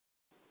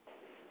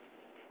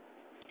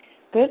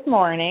Good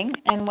morning,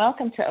 and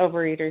welcome to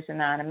Overeaters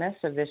Anonymous,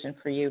 a Vision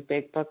for You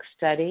Big Book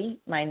study.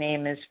 My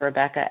name is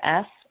Rebecca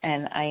S.,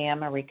 and I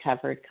am a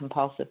recovered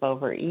compulsive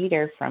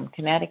overeater from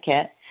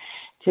Connecticut.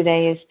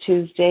 Today is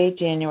Tuesday,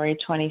 January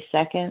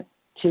 22nd,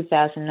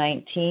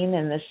 2019,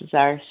 and this is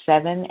our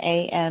 7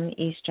 a.m.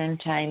 Eastern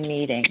Time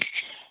meeting.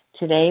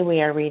 Today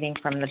we are reading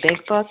from the Big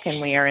Book, and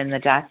we are in the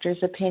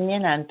Doctor's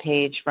Opinion on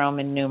page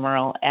Roman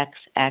numeral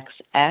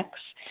XXX,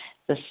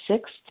 the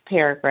 6th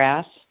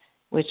paragraph,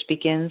 which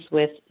begins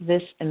with,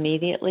 "This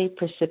immediately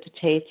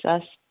precipitates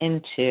us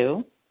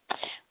into."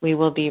 We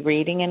will be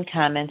reading and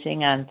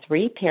commenting on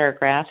 3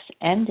 paragraphs,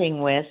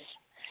 ending with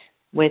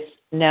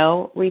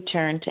no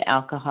return to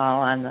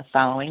alcohol on the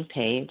following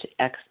page,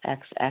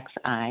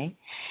 XXXI.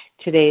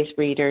 Today's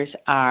readers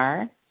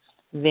are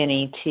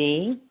Vinnie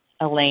T.,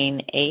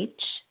 Elaine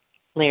H.,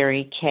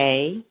 Larry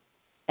K.,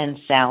 and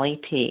Sally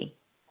P.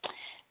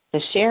 The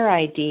share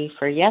ID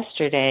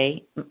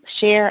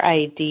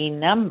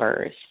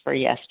numbers for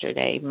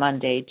yesterday,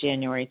 Monday,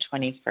 January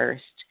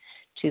 21st,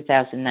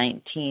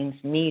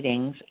 2019's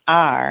meetings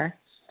are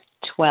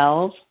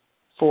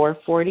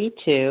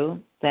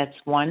 12-442, that's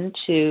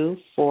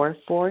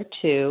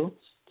 12442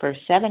 for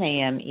 7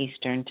 a.m.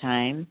 Eastern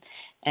Time,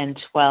 and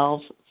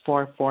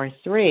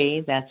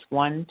 12-443, that's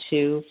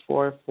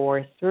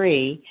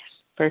 12443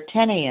 for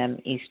 10 a.m.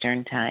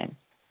 Eastern Time.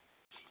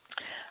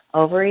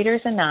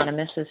 Overeaters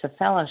Anonymous is a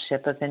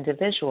fellowship of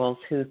individuals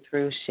who,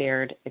 through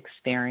shared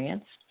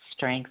experience,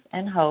 strength,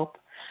 and hope,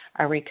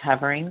 are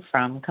recovering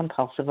from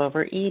compulsive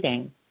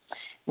overeating.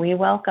 We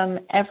welcome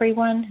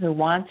everyone who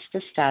wants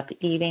to stop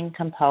eating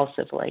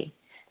compulsively.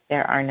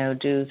 There are no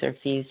dues or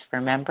fees for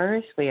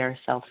members. We are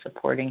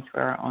self-supporting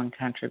through our own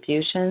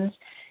contributions,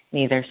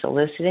 neither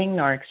soliciting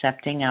nor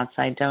accepting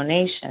outside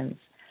donations.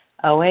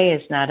 OA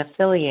is not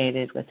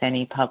affiliated with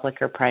any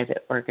public or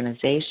private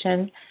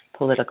organization,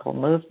 political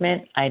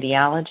movement,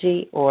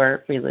 ideology,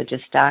 or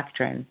religious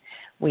doctrine.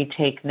 We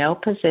take no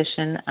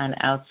position on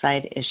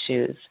outside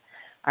issues.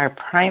 Our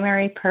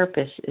primary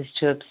purpose is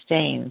to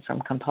abstain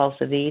from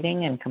compulsive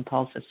eating and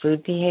compulsive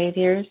food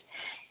behaviors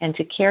and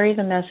to carry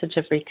the message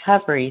of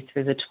recovery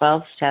through the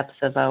 12 steps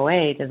of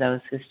OA to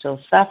those who still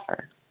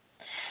suffer.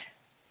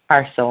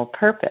 Our sole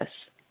purpose,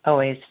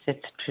 OA's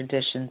 5th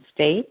tradition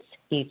states,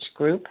 each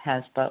group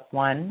has but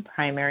one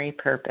primary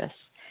purpose,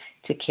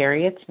 to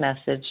carry its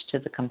message to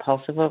the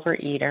compulsive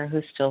overeater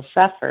who still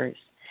suffers.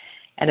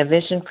 At a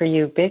Vision for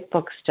You Big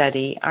Book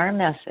study, our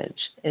message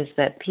is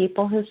that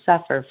people who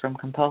suffer from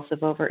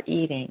compulsive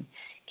overeating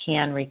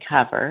can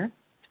recover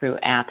through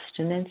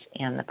abstinence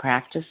and the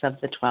practice of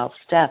the 12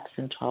 steps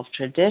and 12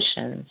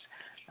 traditions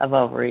of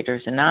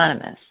Overeaters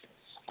Anonymous.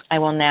 I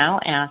will now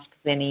ask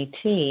Vinnie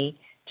T.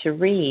 to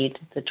read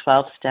the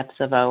 12 steps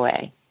of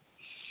OA.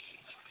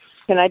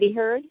 Can I be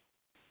heard?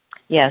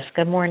 Yes.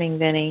 Good morning,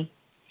 Vinnie.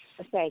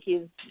 Thank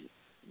you.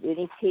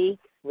 Vinnie T.,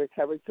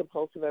 recovered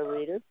compulsive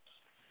overeater.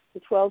 The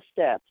 12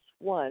 steps.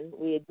 1,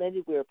 we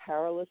admitted we were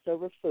powerless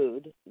over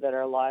food, that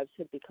our lives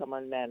had become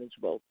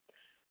unmanageable.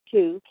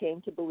 2,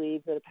 came to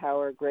believe that a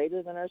power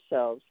greater than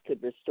ourselves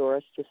could restore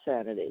us to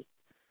sanity.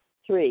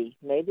 3,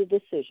 made the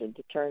decision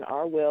to turn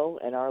our will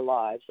and our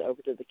lives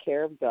over to the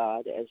care of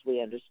God as we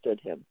understood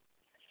Him.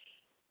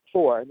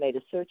 4, made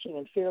a searching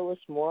and fearless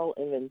moral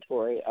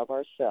inventory of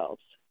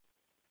ourselves.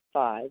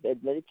 5,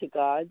 admitted to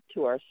God,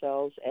 to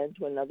ourselves, and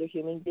to another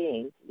human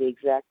being the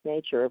exact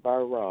nature of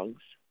our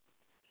wrongs.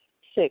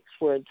 6,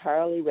 we're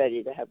entirely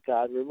ready to have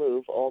God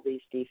remove all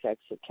these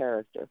defects of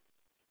character.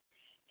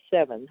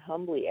 7,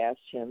 humbly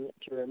asked Him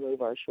to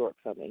remove our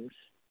shortcomings.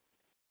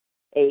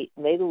 8,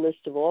 made a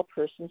list of all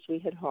persons we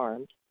had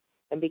harmed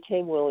and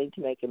became willing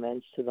to make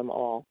amends to them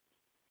all.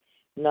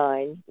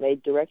 9,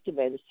 made direct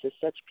amends to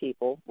such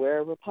people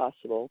wherever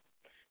possible,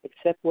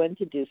 except when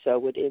to do so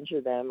would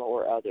injure them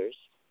or others.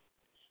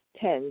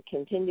 10,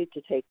 continued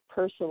to take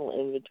personal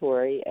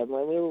inventory and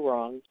when we were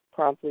wrong,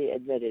 promptly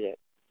admitted it.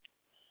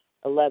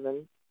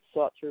 11,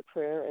 sought through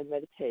prayer and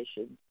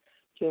meditation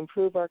to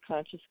improve our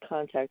conscious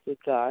contact with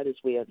God as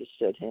we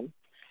understood Him,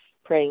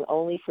 praying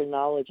only for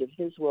knowledge of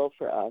His will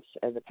for us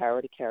and the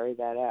power to carry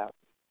that out.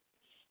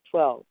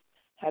 12,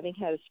 having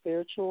had a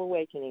spiritual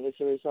awakening as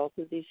a result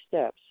of these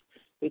steps,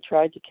 we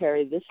tried to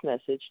carry this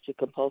message to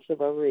compulsive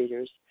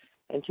overeaters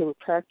and to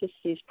practice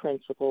these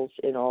principles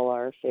in all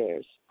our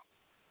affairs.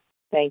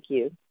 Thank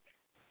you.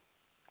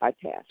 I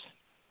pass.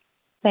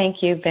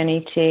 Thank you,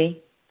 Vinnie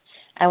T.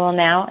 I will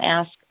now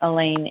ask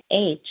Elaine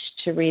H.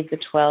 to read the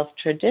 12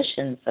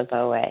 traditions of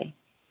OA.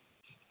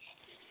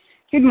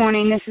 Good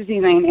morning. This is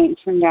Elaine H.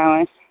 from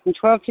Dallas. The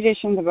 12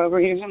 traditions of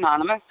Overeaters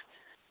Anonymous.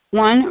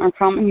 1, our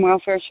common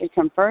welfare should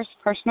come first.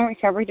 Personal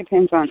recovery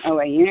depends on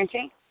OA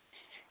unity.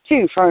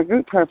 2, for our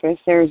group purpose,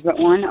 there is but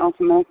one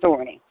ultimate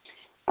authority.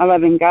 A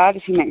loving God,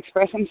 He may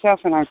express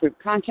Himself in our group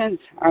conscience.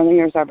 Our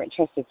leaders are but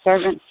trusted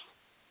servants.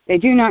 They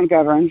do not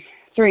govern.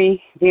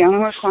 3, the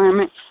only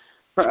requirement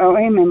for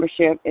OA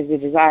membership is a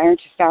desire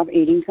to stop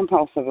eating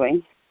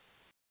compulsively.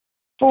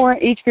 4,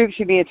 each group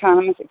should be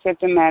autonomous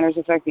except in matters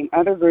affecting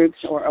other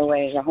groups or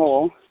OA as a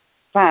whole.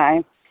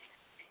 5,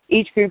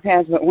 each group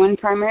has but one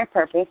primary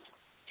purpose,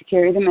 to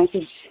carry the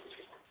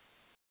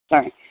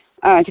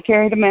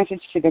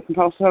message to the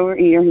compulsive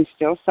overeater who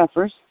still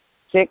suffers.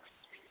 6.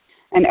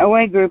 An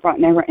OA group ought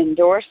never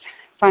endorse,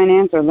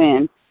 finance, or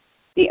lend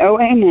the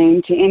OA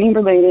name to any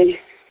related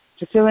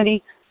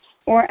facility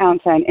or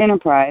outside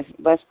enterprise,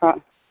 lest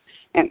problems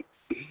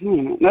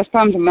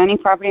of money,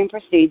 property, and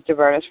prestige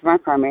divert us from our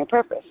primary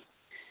purpose.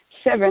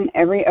 7.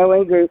 Every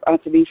OA group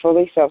ought to be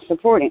fully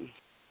self-supporting,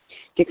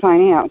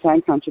 declining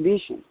outside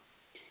contributions.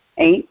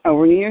 8.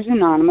 Overeaters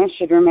Anonymous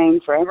should remain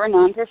forever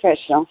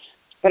non-professional,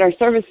 but our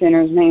service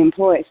centers may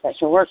employ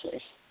special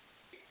workers.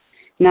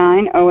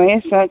 9. OA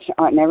as such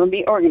ought never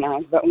be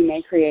organized, but we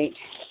may create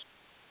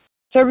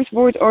service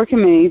boards or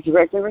committees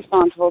directly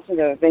responsible to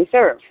those they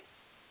serve.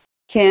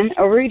 10.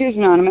 Overeaters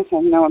Anonymous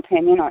has no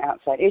opinion on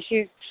outside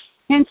issues,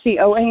 hence the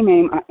OA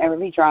name ought never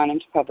be drawn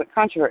into public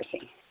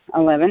controversy.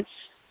 11.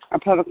 Our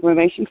public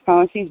relations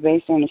policy is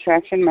based on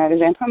attraction rather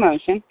than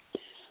promotion.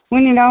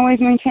 We need always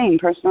maintain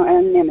personal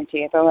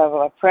anonymity at the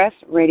level of press,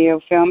 radio,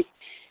 films,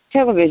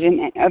 television,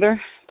 and other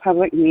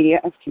public media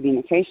of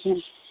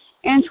communication.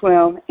 And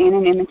 12,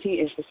 anonymity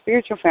is the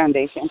spiritual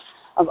foundation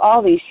of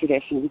all these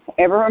traditions,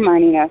 ever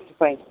reminding us to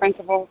place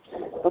principles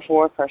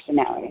before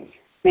personalities.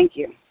 Thank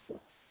you.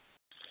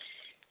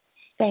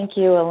 Thank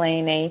you,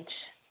 Elaine H.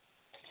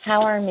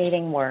 How our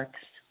meeting works.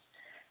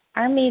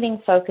 Our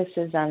meeting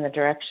focuses on the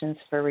directions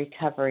for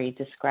recovery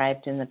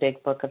described in the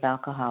Big Book of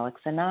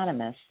Alcoholics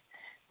Anonymous.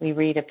 We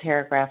read a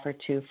paragraph or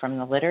two from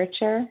the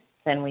literature,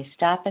 then we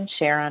stop and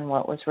share on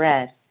what was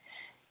read.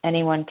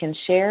 Anyone can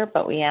share,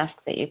 but we ask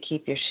that you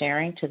keep your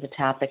sharing to the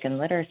topic and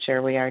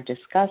literature we are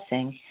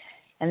discussing,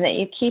 and that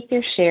you keep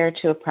your share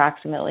to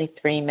approximately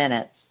 3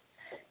 minutes.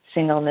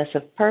 Singleness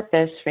of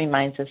purpose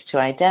reminds us to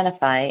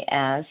identify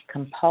as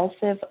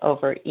compulsive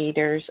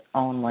overeaters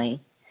only.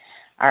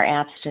 Our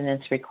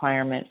abstinence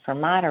requirement for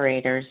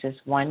moderators is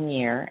 1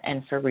 year,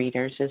 and for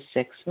readers is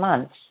 6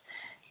 months.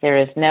 There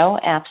is no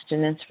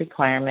abstinence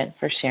requirement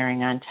for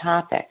sharing on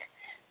topic.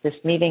 This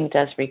meeting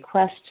does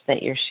request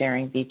that your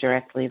sharing be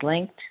directly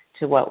linked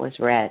to what was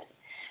read.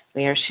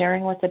 We are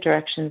sharing what the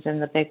directions in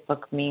the Big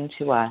Book mean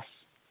to us.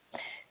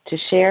 To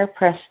share,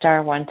 press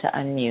star 1 to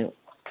unmute.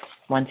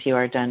 Once you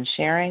are done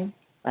sharing,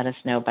 let us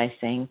know by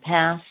saying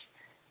pass,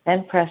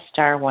 then press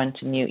star 1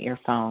 to mute your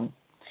phone.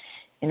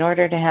 In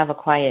order to have a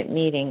quiet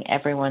meeting,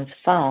 everyone's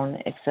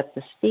phone, except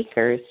the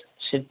speaker's,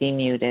 should be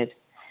muted.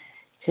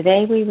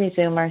 Today we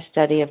resume our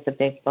study of the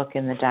Big Book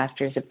in the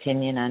doctor's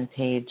opinion on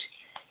page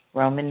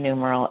Roman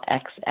numeral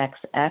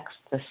XXX,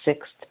 the 6th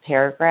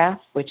paragraph,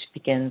 which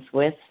begins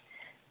with,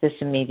 this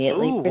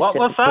immediately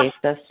precipitates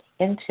us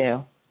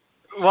into.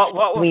 What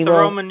was the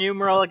Roman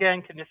numeral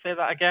again? Can you say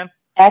that again?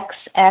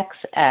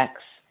 XXX.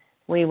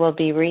 We will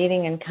be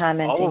reading and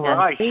commenting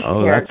on 3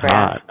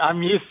 paragraphs.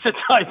 I'm used to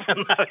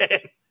typing that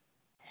in.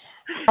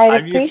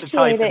 I'd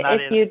appreciate it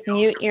if you'd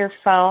mute your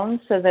phone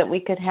so that we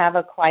could have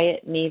a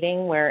quiet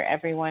meeting where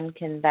everyone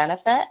can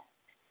benefit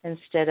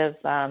instead of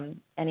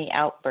any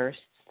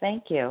outbursts.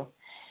 Thank you.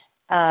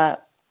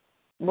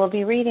 We'll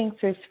be reading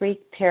through 3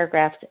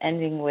 paragraphs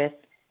ending with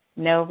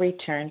no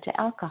return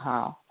to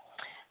alcohol.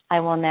 I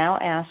will now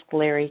ask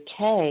Larry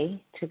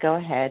K. to go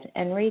ahead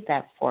and read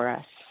that for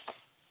us.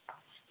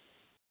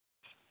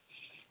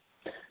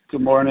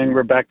 Good morning,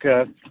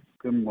 Rebecca.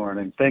 Good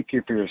morning. Thank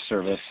you for your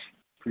service.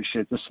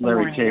 Appreciate this.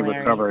 Larry K.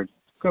 Recovered.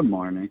 Good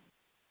morning.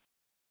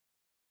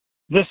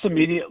 This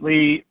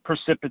immediately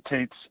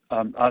precipitates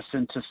us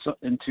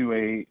into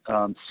a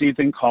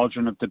seething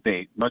cauldron of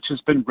debate. Much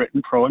has been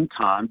written pro and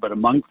con, but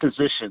among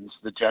physicians,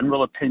 the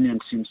general opinion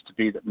seems to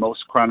be that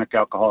most chronic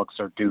alcoholics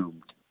are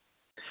doomed.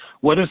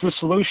 What is the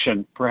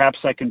solution? Perhaps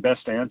I can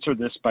best answer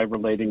this by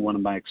relating one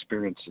of my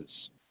experiences.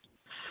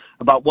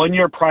 About 1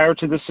 year prior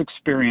to this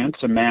experience,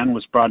 a man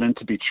was brought in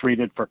to be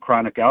treated for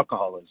chronic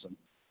alcoholism.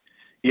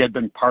 He had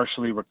been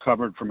partially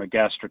recovered from a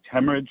gastric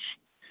hemorrhage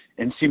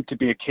and seemed to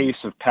be a case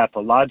of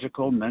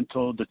pathological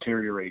mental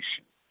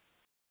deterioration.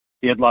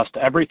 He had lost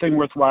everything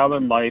worthwhile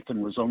in life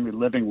and was only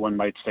living, one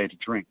might say, to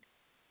drink.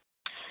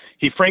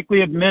 He frankly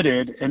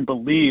admitted and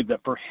believed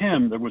that for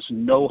him there was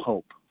no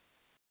hope.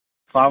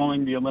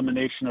 Following the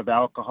elimination of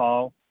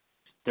alcohol,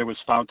 there was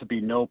found to be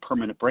no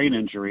permanent brain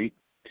injury.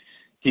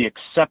 He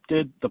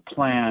accepted the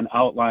plan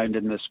outlined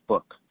in this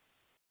book.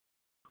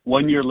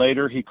 1 year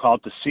later, he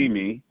called to see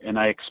me, and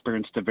I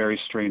experienced a very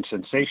strange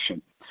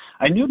sensation.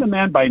 I knew the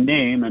man by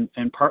name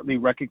and partly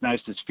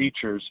recognized his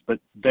features, but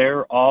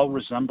there all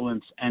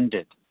resemblance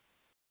ended.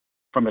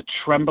 From a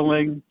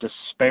trembling,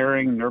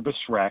 despairing, nervous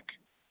wreck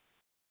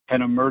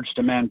had emerged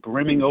a man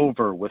brimming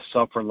over with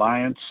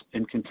self-reliance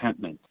and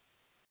contentment.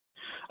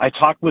 I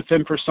talked with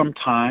him for some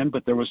time,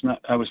 but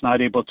I was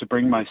not able to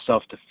bring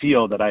myself to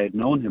feel that I had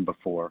known him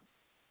before.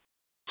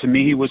 To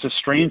me, he was a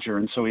stranger,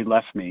 and so he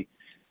left me.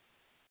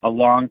 A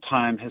long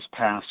time has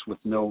passed with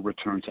no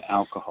return to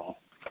alcohol.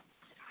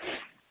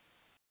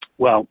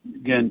 Well,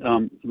 again,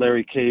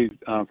 Larry K.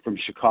 From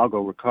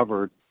Chicago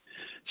recovered.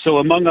 So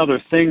among other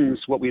things,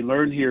 what we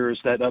learn here is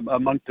that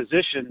among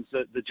physicians,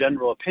 the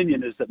general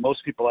opinion is that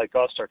most people like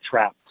us are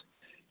trapped.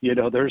 You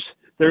know,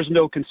 there's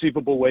no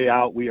conceivable way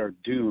out. We are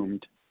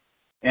doomed.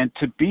 And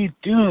to be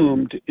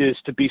doomed is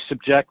to be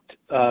subject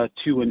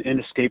to an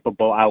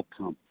inescapable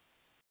outcome.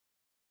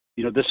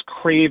 You know, this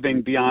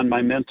craving beyond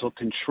my mental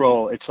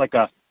control, it's like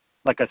a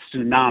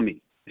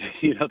tsunami.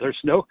 You know,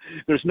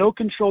 there's no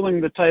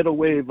controlling the tidal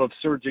wave of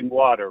surging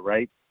water,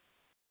 right?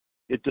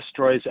 It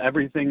destroys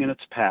everything in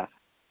its path.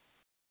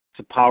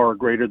 It's a power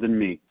greater than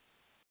me.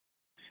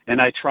 And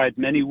I tried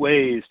many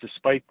ways,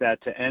 despite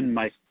that, to end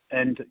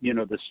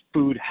this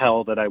food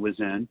hell that I was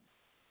in,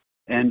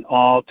 and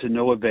all to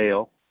no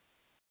avail.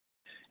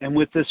 And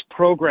with this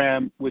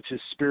program, which is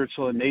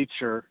spiritual in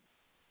nature,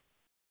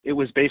 it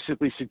was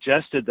basically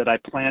suggested that I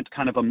plant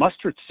kind of a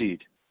mustard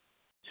seed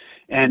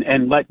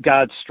and let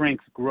God's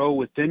strength grow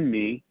within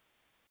me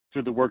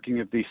through the working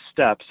of these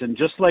steps. And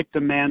just like the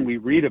man we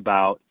read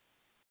about,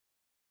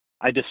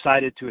 I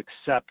decided to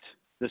accept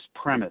this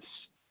premise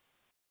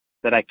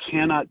that I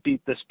cannot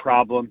beat this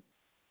problem.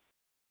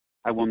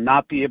 I will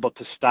not be able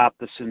to stop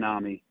the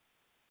tsunami.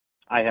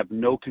 I have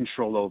no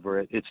control over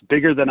it. It's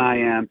bigger than I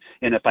am,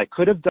 and if I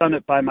could have done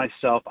it by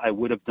myself, I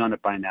would have done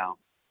it by now.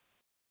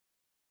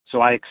 So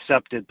I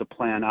accepted the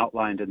plan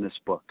outlined in this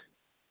book.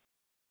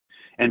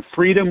 And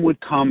freedom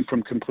would come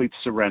from complete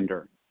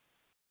surrender.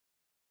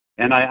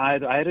 And I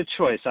had a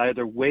choice. I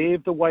either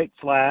wave the white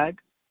flag,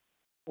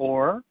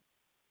 or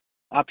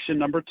option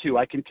number 2,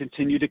 I can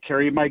continue to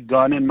carry my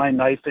gun and my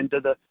knife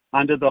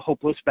onto the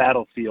hopeless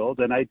battlefield,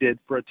 and I did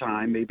for a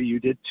time. Maybe you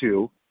did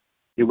too.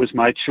 It was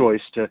my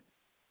choice to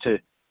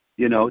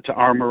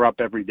armor up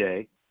every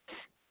day.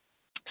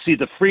 See,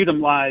 the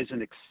freedom lies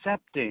in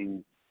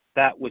accepting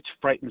that which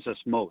frightens us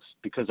most,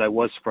 because I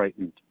was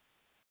frightened.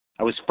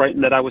 I was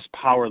frightened that I was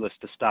powerless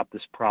to stop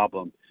this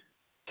problem,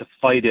 to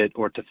fight it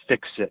or to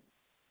fix it.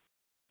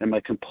 And my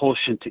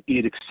compulsion to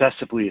eat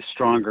excessively is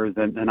stronger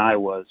than I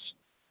was.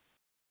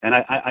 And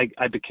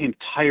I became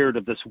tired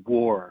of this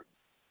war,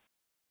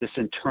 this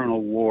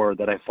internal war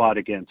that I fought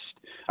against.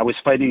 I was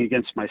fighting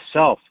against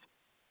myself.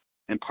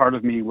 And part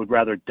of me would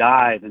rather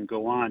die than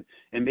go on.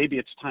 And maybe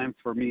it's time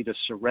for me to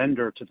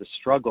surrender to the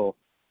struggle.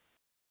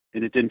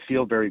 And it didn't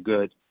feel very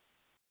good.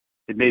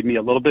 It made me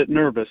a little bit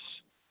nervous.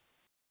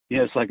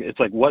 Yeah, it's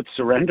like what,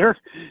 surrender?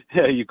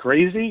 Are you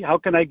crazy? How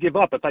can I give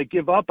up? If I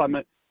give up,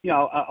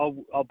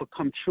 I'll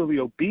become truly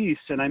obese,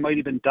 and I might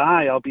even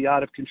die. I'll be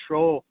out of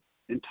control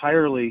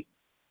entirely.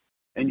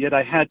 And yet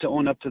I had to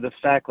own up to the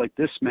fact, like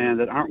this man,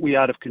 that aren't we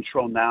out of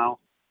control now?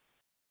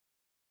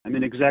 I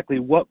mean, exactly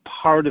what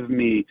part of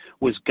me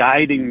was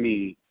guiding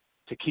me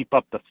to keep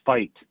up the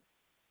fight?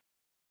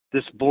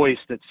 This voice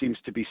that seems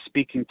to be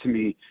speaking to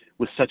me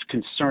with such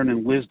concern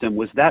and wisdom,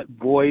 was that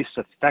voice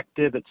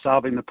effective at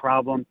solving the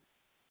problem?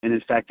 And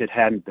in fact, it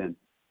hadn't been.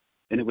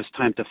 And it was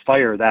time to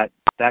fire that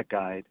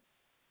guide.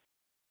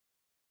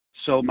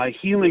 So my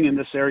healing in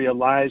this area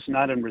lies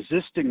not in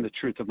resisting the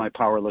truth of my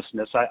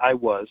powerlessness, I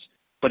was,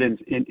 but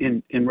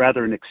in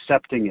rather in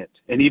accepting it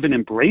and even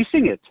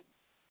embracing it.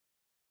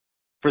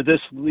 For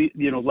this,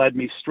 led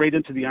me straight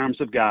into the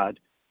arms of God,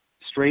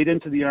 straight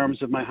into the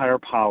arms of my higher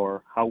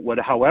power.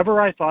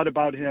 However I thought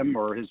about him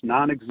or his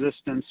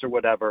non-existence or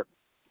whatever,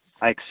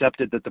 I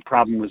accepted that the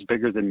problem was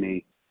bigger than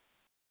me.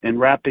 And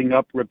wrapping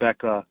up,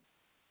 Rebecca,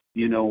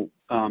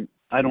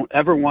 I don't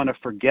ever want to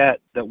forget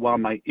that while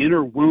my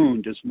inner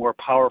wound is more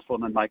powerful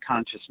than my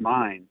conscious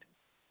mind,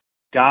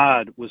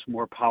 God was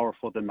more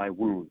powerful than my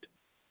wound.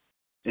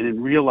 And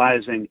in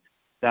realizing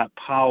that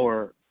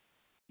power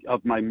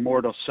of my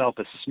mortal self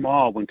is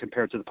small when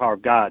compared to the power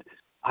of God,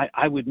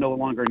 I would no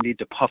longer need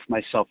to puff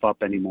myself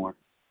up anymore.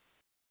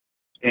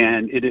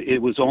 And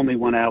it was only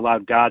when I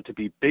allowed God to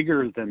be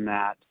bigger than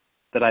that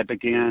I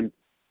began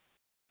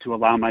to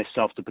allow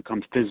myself to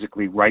become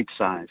physically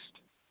right-sized.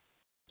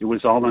 It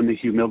was all in the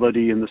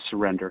humility and the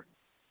surrender,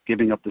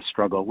 giving up the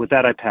struggle. With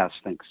that, I pass.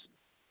 Thanks.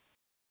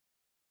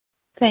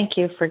 Thank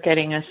you for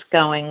getting us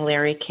going,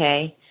 Larry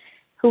K.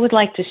 Who would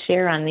like to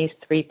share on these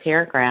 3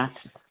 paragraphs?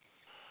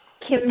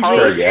 Kim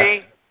Sure, G. yeah.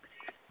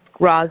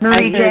 Roz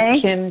Marie J.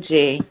 Kim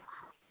G.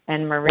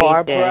 And Marie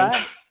Barbara.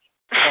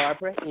 J.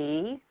 Barbara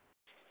E.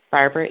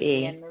 Barbara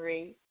E. Anne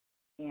Marie.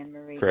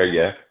 Craig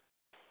F.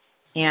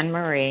 Anne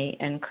Marie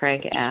and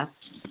Craig F.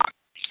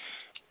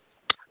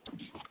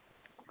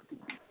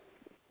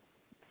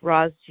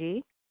 Roz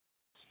G.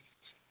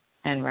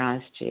 And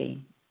Roz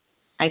G.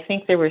 I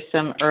think there were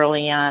some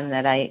early on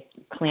that I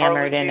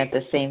clamored in at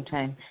the same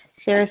time.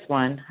 There's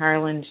one,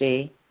 Harlan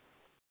G.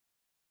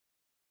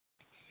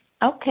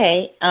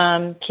 Okay,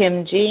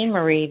 Kim G,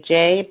 Marie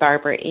J,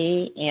 Barbara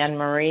E, Anne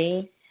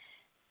Marie,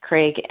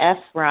 Craig F,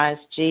 Roz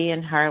G,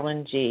 and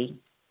Harlan G.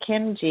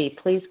 Kim G,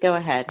 please go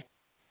ahead.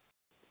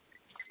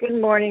 Good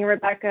morning,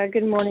 Rebecca.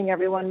 Good morning,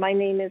 everyone. My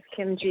name is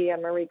Kim G.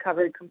 I'm a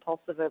recovered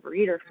compulsive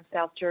overeater from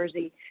South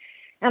Jersey.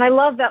 And I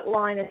love that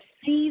line, a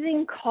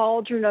seething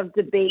cauldron of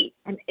debate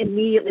and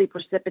immediately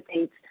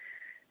precipitates.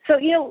 So,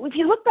 if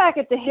you look back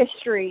at the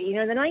history,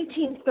 in the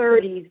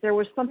 1930s, there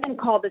was something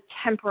called the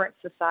temperance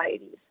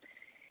societies.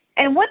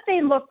 And what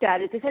they looked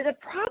at is they said the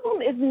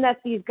problem isn't that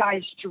these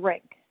guys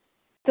drink.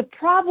 The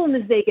problem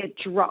is they get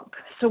drunk.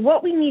 So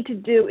what we need to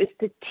do is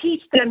to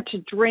teach them to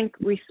drink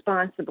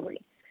responsibly.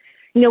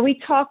 You know, we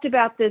talked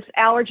about this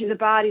allergy of the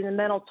body, the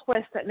mental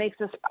twist that makes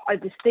us a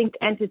distinct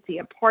entity,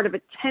 a part of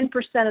a 10%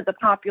 of the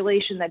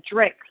population that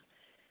drinks.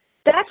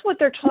 That's what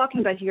they're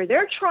talking about here.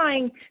 They're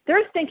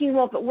thinking,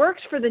 well, if it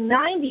works for the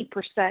 90%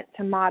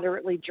 to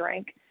moderately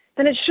drink,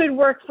 then it should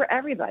work for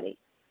everybody.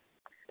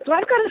 So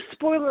I've got a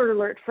spoiler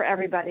alert for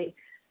everybody.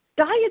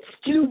 Diets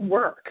do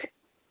work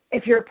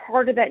if you're a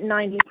part of that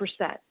 90%.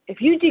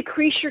 If you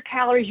decrease your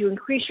calories, you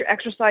increase your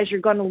exercise,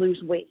 you're going to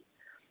lose weight.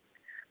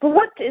 But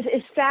what is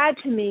sad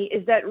to me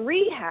is that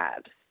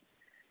rehabs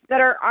that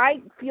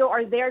I feel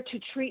are there to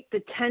treat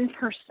the 10%,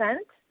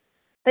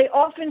 they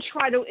often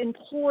try to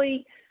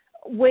employ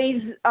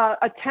ways,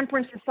 a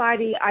temperance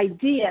society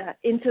idea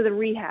into the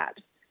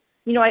rehabs.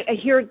 You know, I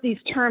hear these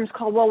terms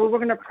called, well, we're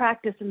going to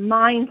practice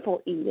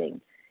mindful eating,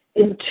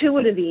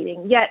 intuitive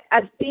eating, yet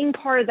as being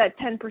part of that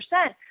 10%,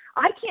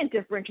 I can't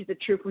differentiate the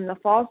true from the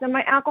false, and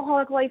my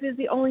alcoholic life is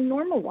the only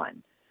normal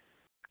one.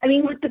 I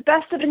mean, with the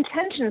best of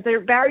intentions,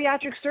 they're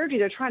bariatric surgery.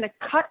 They're trying to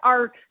cut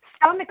our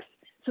stomachs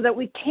so that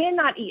we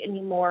cannot eat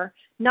anymore,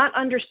 not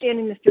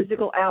understanding the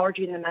physical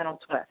allergy and the mental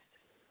twist.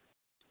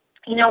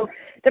 You know,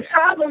 the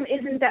problem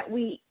isn't that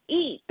we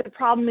eat. The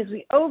problem is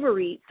we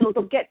overeat. So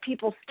they'll get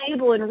people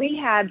stable in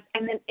rehab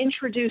and then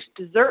introduce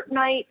dessert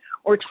night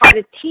or try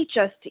to teach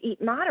us to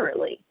eat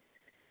moderately.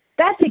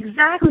 That's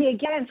exactly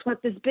against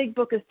what this big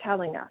book is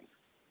telling us.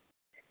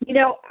 You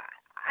know,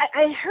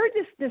 I heard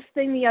this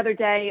thing the other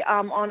day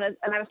and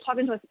I was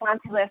talking to a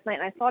sponsor last night,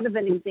 and I thought of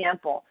an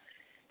example.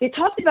 They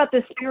talked about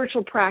this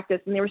spiritual practice,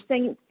 and they were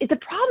saying the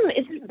problem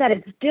isn't that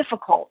it's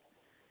difficult,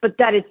 but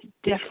that it's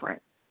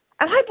different.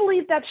 And I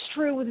believe that's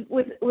true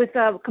with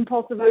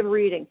compulsive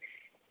overeating.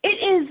 It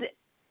is,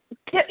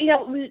 you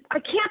know, I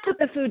can't put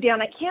the food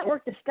down. I can't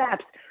work the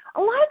steps.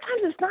 A lot of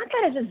times it's not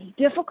that it's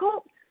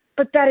difficult,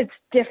 but that it's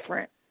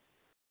different.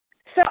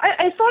 So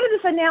I thought of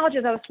this analogy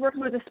as I was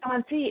working with a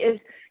sponsee is,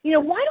 you know,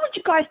 why don't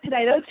you guys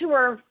today, those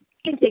who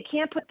think they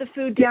can't put the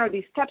food down or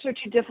these steps are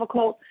too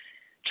difficult,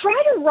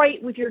 try to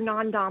write with your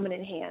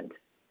non-dominant hand.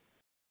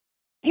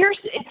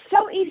 It's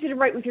so easy to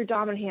write with your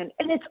dominant hand,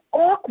 and it's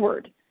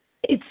awkward.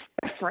 It's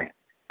different,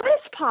 but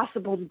it's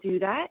possible to do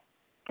that.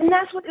 And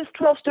that's what this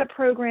 12-step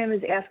program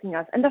is asking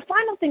us. And the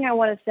final thing I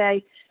want to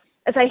say,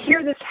 as I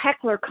hear this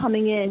heckler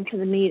coming into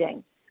the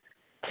meeting,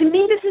 to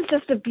me, this is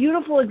just a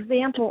beautiful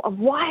example of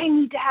why I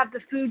need to have the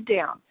food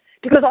down.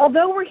 Because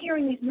although we're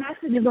hearing these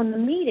messages on the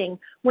meeting,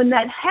 when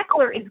that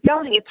heckler is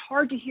going, it's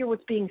hard to hear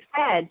what's being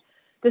said.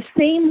 The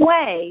same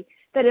way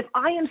that if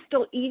I am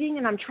still eating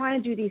and I'm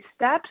trying to do these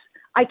steps,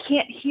 I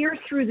can't hear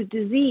through the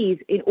disease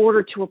in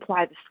order to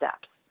apply the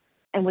steps.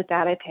 And with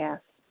that, I pass.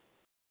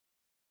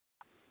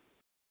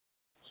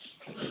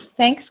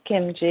 Thanks,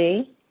 Kim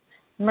G.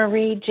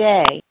 Marie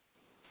J.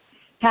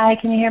 Hi,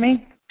 can you hear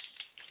me?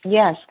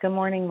 Yes, good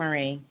morning,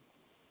 Marie.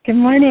 Good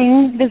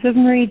morning. This is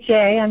Marie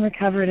J. I'm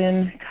recovered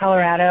in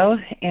Colorado,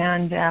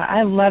 and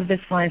I love this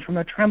line: from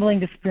a trembling,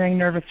 despairing,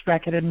 nervous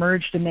wreck, it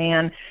emerged a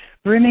man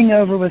brimming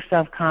over with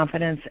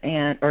self-confidence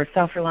or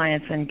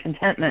self-reliance and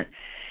contentment.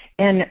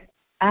 And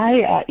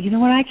I,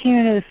 when I came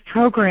into this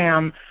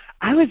program,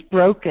 I was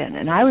broken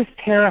and I was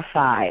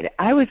terrified.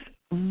 I was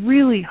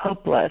really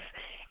hopeless,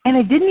 and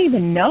I didn't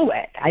even know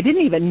it. I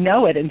didn't even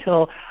know it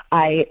until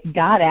I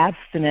got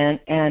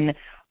abstinent and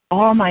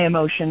all my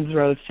emotions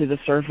rose to the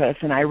surface,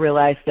 and I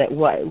realized that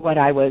what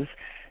I was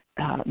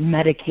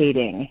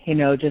medicating,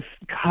 just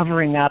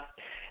covering up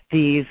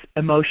these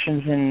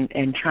emotions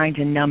and trying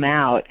to numb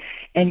out.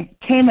 And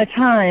came a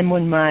time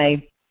when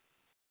my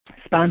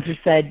sponsor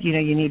said, you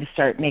need to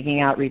start making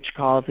outreach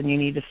calls and you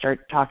need to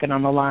start talking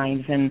on the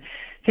lines and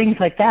things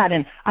like that.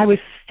 And I was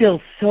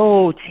still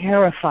so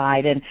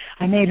terrified, and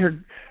I made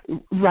her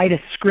write a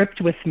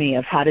script with me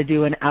of how to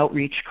do an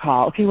outreach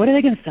call. Okay, what are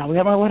they going to say? What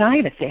am I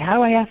going to say? How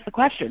do I ask the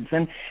questions?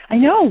 And I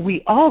know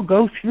we all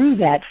go through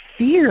that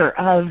fear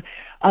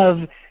of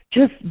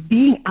just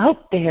being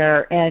out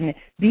there and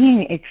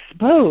being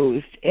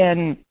exposed.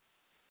 And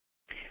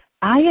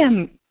I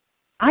am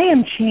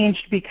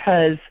changed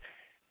because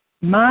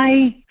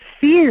my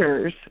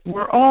fears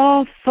were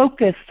all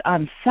focused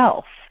on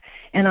self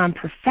and on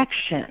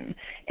perfection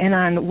and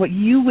on what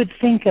you would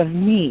think of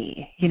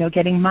me,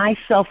 getting my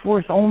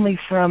self-worth only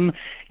from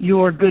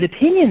your good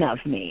opinion of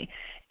me.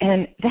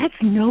 And that's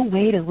no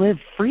way to live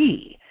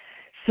free.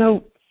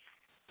 So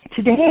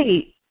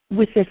today,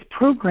 with this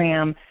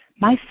program,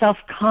 my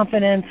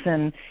self-confidence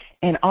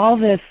and all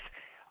this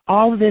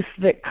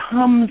that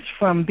comes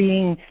from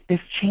being this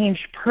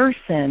changed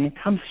person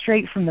comes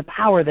straight from the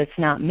power that's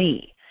not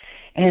me.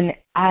 And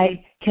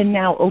I can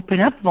now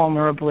open up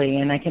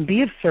vulnerably, and I can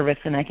be of service,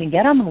 and I can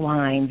get on the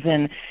lines.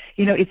 And,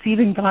 it's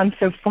even gone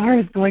so far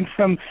as going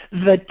from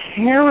the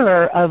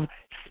terror of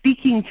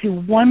speaking to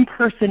one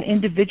person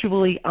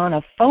individually on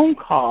a phone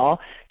call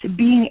to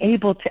being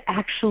able to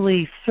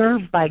actually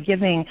serve by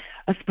giving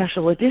a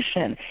special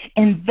edition.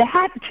 And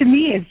that, to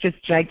me, is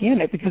just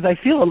gigantic, because I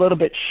feel a little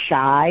bit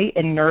shy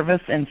and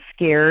nervous and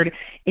scared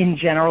in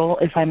general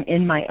if I'm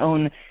in my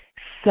own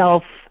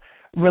self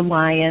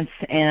reliance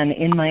and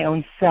in my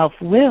own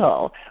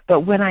self-will.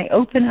 But when I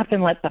open up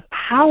and let the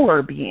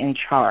power be in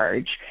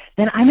charge,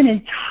 then I'm an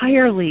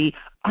entirely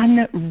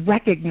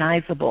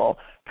unrecognizable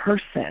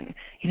person.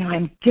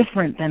 I'm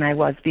different than I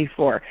was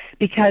before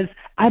because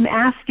I'm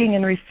asking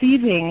and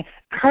receiving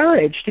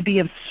courage to be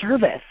of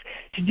service,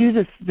 to do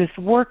this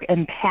work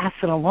and pass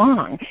it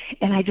along.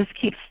 And I just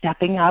keep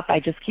stepping up. I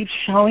just keep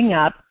showing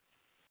up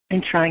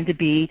and trying to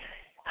be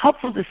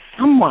helpful to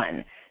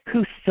someone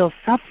who's still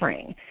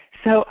suffering.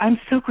 So I'm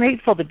so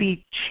grateful to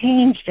be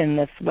changed in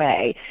this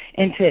way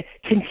and to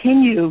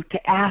continue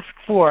to ask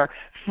for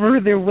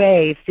further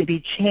ways to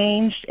be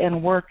changed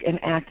and work and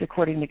act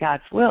according to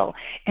God's will.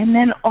 And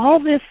then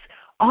all this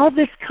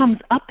comes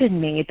up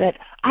in me that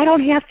I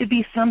don't have to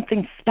be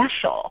something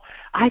special.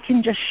 I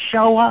can just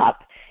show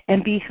up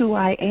and be who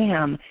I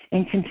am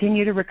and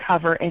continue to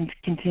recover and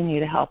continue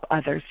to help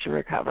others to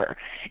recover.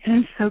 And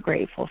I'm so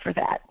grateful for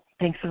that.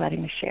 Thanks for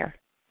letting me share.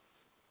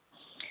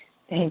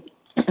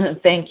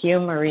 Thank you,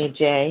 Marie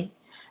J.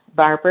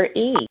 Barbara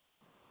E.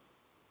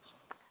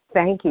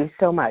 Thank you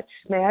so much.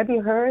 May I be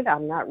heard?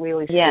 I'm not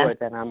really sure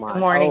that I'm on. Good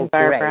morning,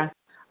 Barbara.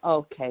 Great.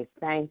 Okay,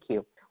 thank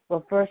you.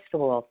 Well, first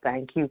of all,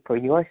 thank you for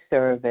your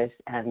service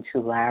and to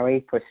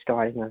Larry for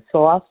starting us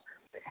off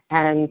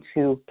and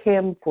to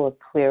Kim for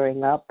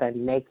clearing up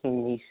and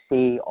making me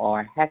see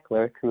our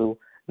heckler through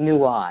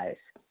new eyes.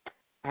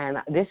 And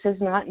this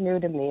is not new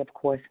to me. Of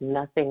course,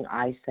 nothing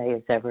I say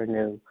is ever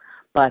new,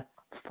 but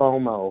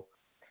FOMO,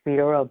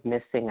 fear of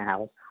missing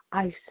out.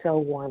 I so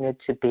wanted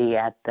to be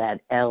at that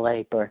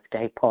LA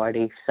birthday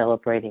party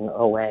celebrating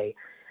OA.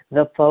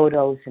 The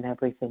photos and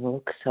everything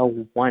look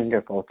so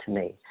wonderful to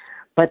me.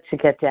 But to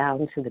get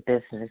down to the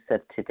business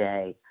of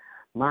today,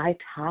 my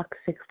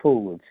toxic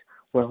foods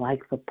were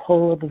like the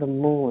pull of the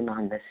moon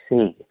on the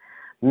sea,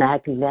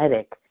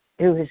 magnetic,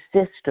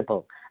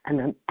 irresistible,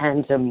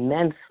 and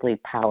immensely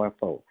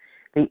powerful.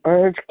 The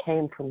urge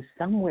came from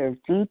somewhere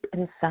deep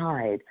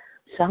inside,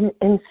 some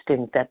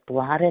instinct that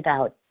blotted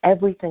out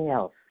everything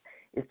else.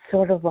 It's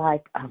sort of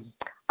like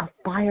a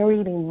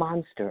fire-eating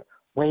monster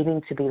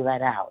waiting to be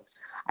let out.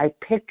 I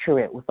picture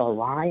it with a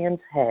lion's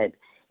head,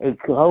 a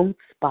goat's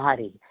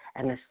body,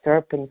 and a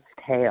serpent's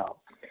tail.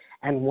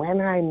 And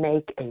when I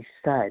make a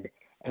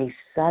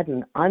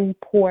sudden,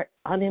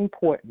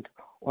 unimportant,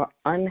 or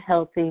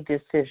unhealthy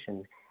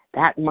decision,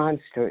 that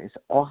monster is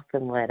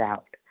often let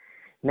out.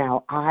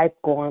 Now, I've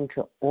gone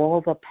to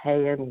all the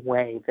Payan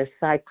way, the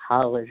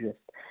psychologist,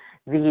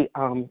 the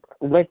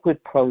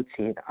liquid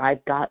protein.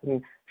 I've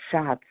gotten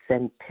shots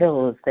and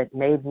pills that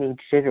made me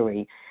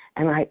jittery,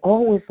 and I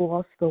always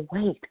lost the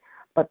weight.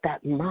 But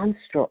that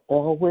monster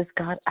always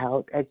got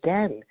out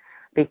again,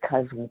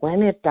 because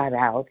when it got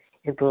out,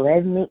 it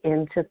led me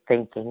into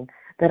thinking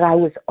that I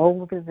was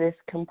over this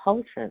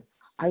compulsion.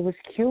 I was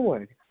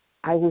cured.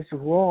 I was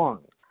wrong.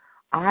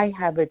 I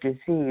have a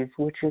disease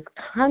which is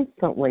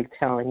constantly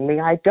telling me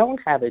I don't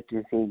have a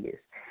disease.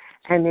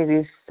 And it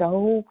is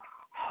so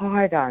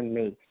hard on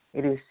me.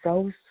 It is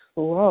so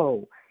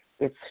slow.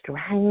 It's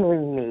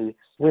strangling me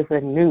with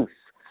a noose.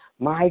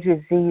 My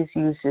disease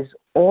uses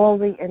all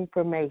the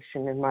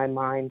information in my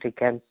mind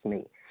against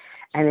me,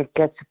 and it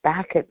gets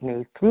back at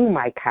me through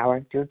my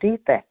character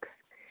defects.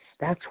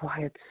 That's why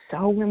it's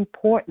so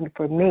important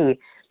for me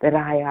that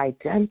I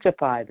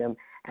identify them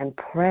and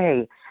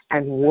pray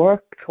and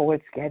work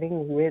towards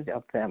getting rid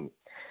of them,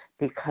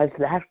 because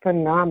that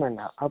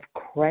phenomena of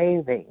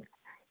craving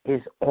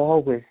is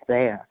always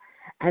there.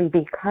 And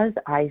because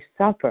I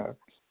suffer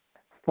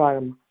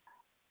from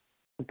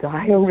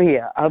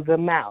diarrhea of the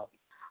mouth,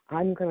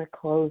 I'm going to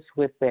close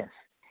with this.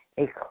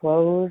 A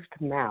closed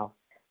mouth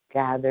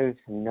gathers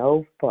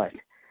no foot.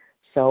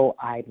 So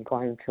I'm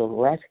going to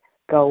let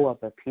go of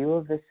a few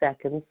of the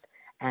seconds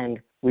and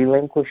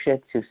relinquish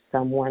it to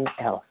someone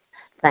else.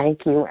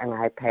 Thank you, and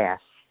I pass.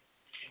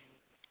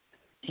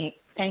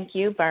 Thank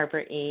you,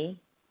 Barbara E.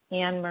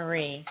 Anne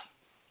Marie,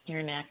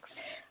 you're next.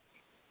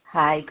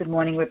 Hi, good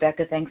morning,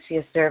 Rebecca. Thanks for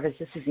your service.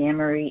 This is Anne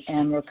Marie,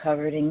 and we're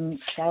covered in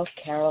South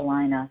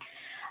Carolina.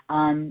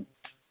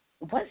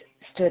 What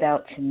stood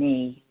out to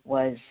me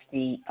was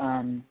the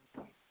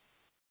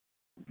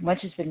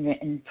much has been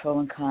written, pro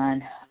and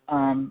con,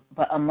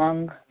 but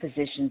among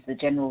physicians, the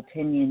general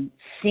opinion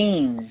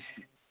seems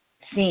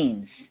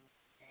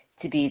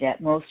to be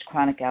that most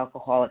chronic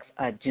alcoholics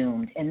are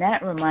doomed. And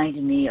that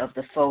reminded me of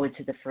the foreword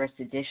to the first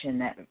edition,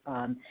 that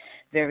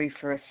very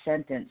first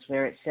sentence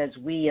where it says,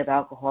 "We of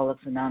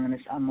Alcoholics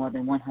Anonymous are more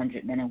than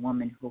 100 men and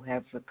women who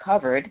have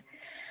recovered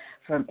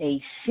from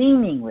a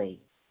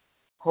seemingly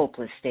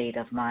hopeless state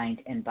of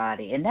mind and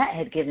body." And that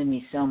had given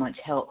me so much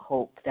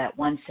hope, that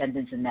one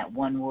sentence and that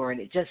one word.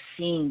 It just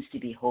seems to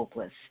be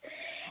hopeless.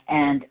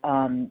 And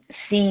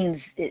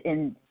seems,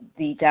 in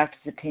the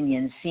doctor's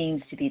opinion,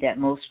 seems to be that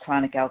most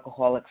chronic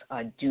alcoholics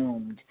are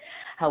doomed.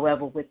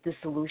 However, with the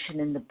solution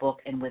in the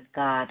book and with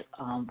God,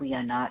 we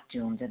are not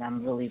doomed, and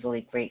I'm really,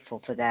 really grateful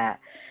for that.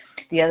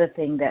 The other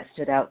thing that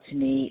stood out to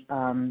me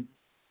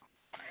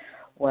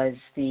was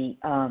the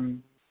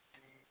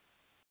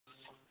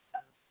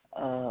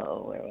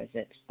where was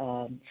it?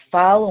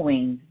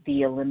 Following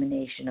the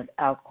elimination of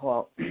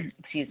alcohol,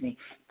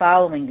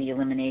 following the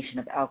elimination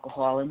of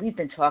alcohol, and we've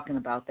been talking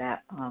about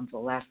that for the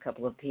last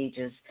couple of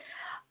pages,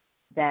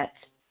 that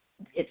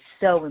it's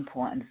so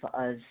important for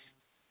us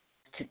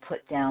to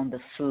put down the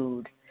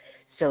food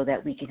so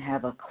that we can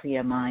have a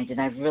clear mind. And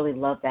I really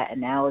love that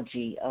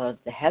analogy of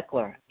the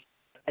heckler,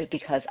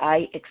 because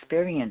I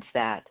experienced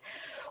that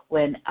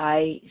when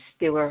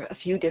there were a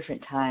few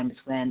different times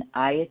when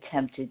I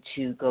attempted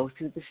to go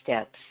through the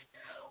steps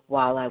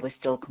while I was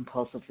still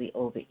compulsively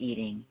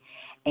overeating.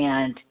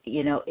 And,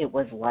 it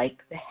was like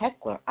the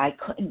heckler. I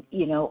couldn't,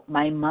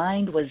 my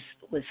mind was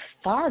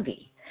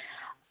foggy.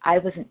 I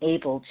wasn't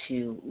able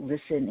to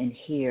listen and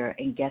hear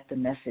and get the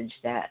message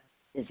that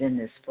is in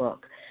this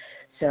book.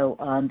 So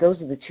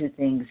those are the two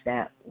things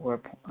that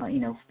were,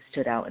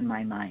 stood out in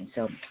my mind.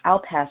 So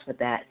I'll pass with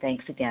that.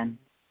 Thanks again.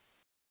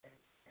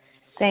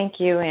 Thank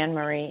you, Anne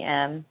Marie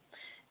M.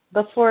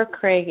 Before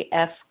Craig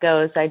F.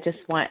 goes, I just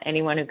want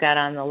anyone who got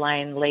on the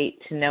line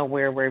late to know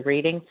where we're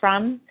reading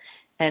from,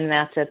 and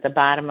that's at the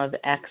bottom of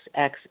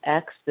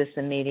XXX. This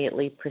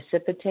immediately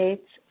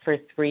precipitates for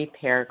 3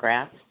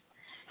 paragraphs.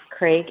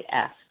 Craig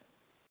F.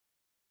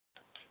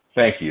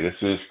 Thank you. This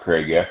is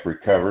Craig F.,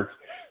 recovered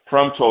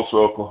from Tulsa,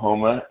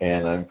 Oklahoma,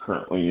 and I'm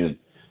currently in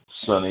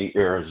sunny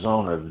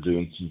Arizona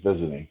doing some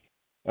visiting.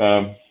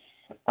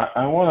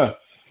 I want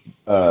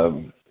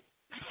to,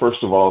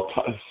 first of all,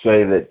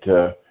 say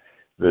that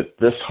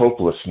this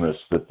hopelessness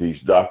that these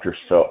doctors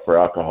felt for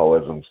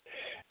alcoholism,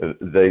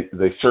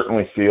 they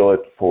certainly feel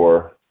it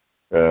for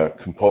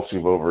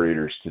compulsive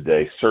overeaters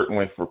today,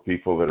 certainly for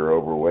people that are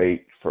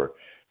overweight, for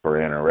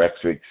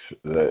anorexics.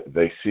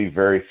 They see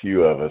very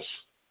few of us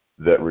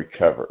that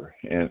recover.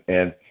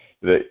 And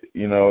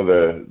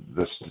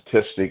the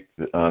statistic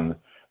on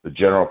the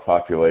general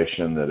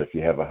population that if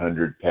you have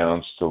 100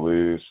 pounds to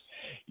lose,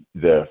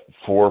 the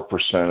 4%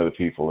 of the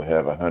people that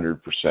have 100%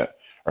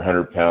 or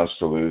 100 pounds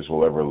to lose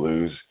will ever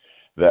lose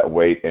that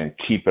weight and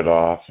keep it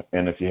off.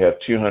 And if you have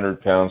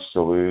 200 pounds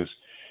to lose,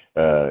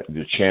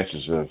 the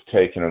chances of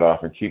taking it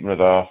off and keeping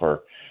it off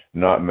are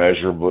not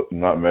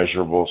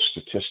measurable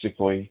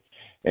statistically.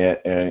 And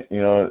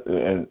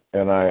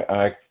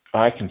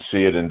I can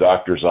see it in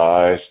doctors'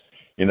 eyes.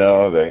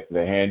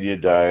 They hand you a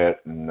diet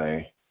and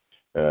they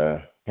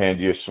hand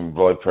you some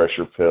blood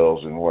pressure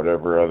pills and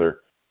whatever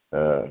other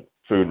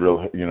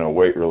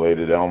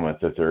weight-related element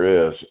that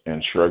there is,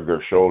 and shrug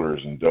their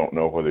shoulders and don't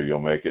know whether you'll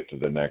make it to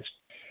the next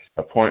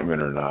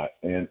appointment or not.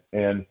 And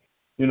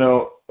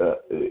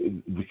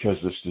because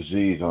this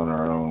disease on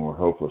our own, we're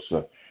hopeless.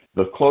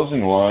 The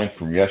closing line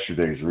from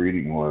yesterday's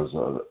reading was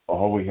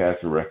all we have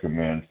to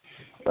recommend,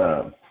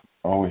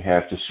 all we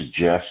have to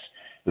suggest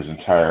is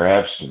entire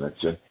abstinence.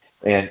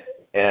 And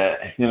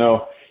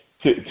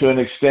to an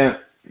extent,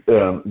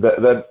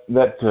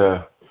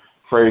 that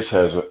phrase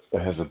has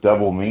a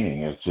double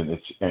meaning.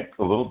 It's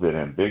a little bit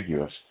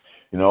ambiguous.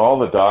 All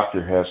the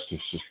doctor has to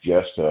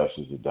suggest to us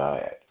is a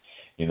diet,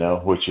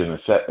 which in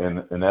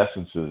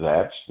essence is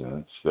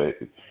abstinence.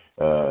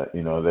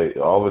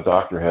 All the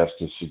doctor has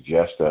to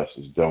suggest to us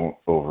is don't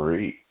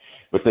overeat.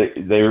 But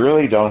they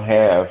really don't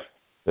have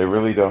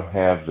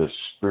this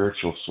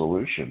spiritual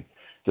solution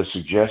to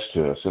suggest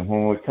to us. And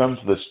when we come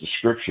to this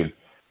description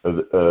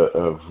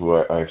of who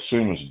I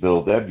assume is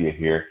Bill W.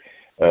 here,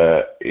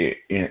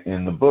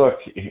 in the book,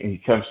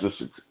 he comes to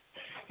this.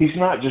 He's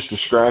not just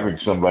describing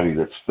somebody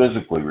that's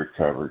physically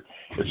recovered.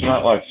 It's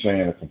not like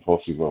saying a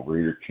compulsive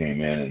overeater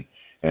came in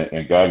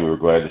and God, we were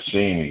glad to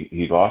see him.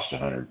 He lost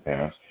 100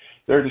 pounds.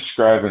 They're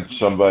describing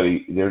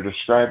somebody. They're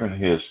describing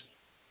his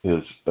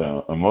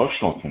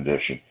emotional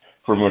condition.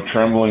 From a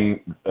trembling,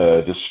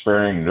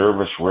 despairing,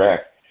 nervous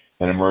wreck,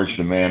 and emerged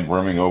a man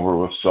brimming over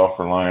with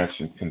self-reliance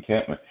and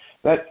contentment.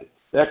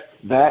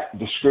 That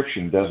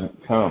description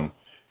doesn't come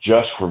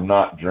just from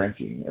not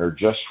drinking or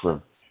just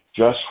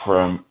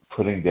from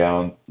putting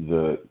down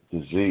the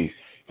disease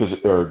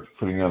or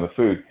putting down the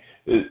food.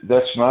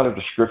 That's not a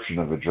description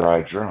of a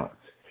dry drunk.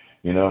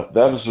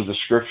 That is a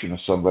description of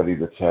somebody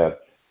that's had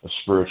a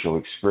spiritual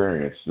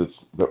experience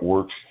that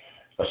works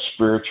a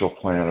spiritual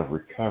plan of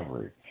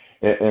recovery.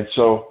 And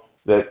so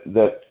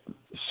that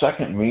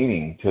second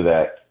meaning to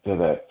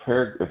that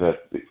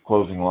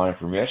closing line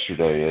from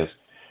yesterday is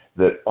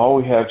that all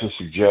we have to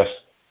suggest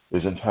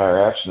is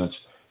entire abstinence,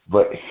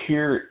 but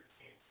here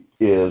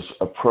is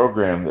a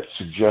program that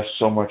suggests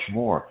so much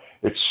more.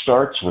 It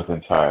starts with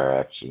entire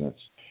abstinence.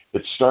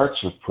 It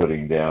starts with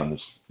putting down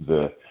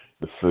the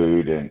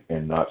food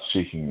and not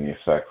seeking the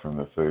effect from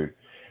the food.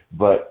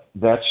 But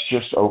that's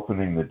just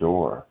opening the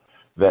door.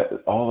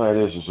 All that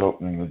is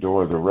opening the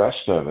door. The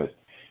rest of it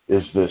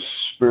is this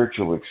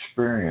spiritual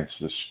experience,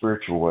 this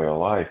spiritual way of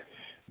life,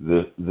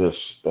 this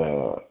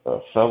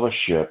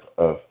fellowship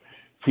of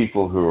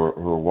people who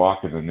are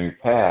walking a new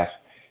path,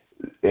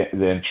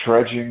 then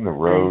trudging the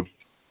road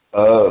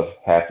of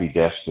happy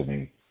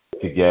destiny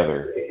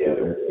together.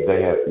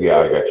 They have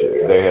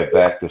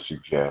that to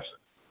suggest.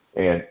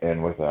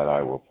 And with that,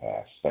 I will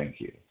pass. Thank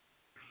you.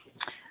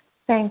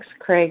 Thanks,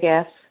 Craig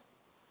F.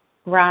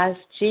 Roz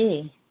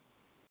G.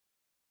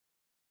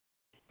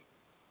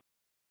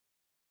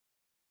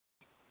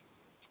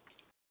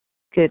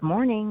 Good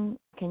morning.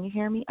 Can you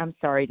hear me? I'm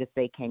sorry to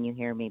say can you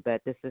hear me, but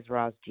this is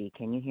Roz G.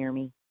 Can you hear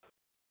me?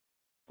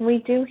 We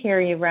do hear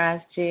you, Roz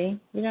G.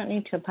 You don't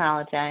need to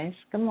apologize.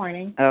 Good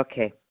morning.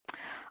 Okay.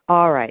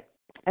 All right.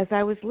 As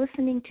I was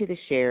listening to the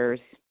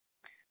shares,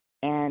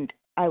 and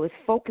I was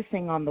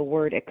focusing on the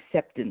word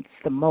acceptance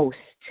the most,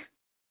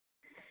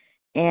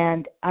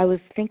 and I was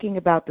thinking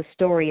about the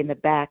story in the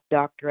back,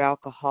 Dr.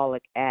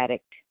 Alcoholic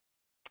Addict,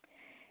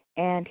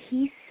 and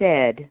he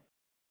said,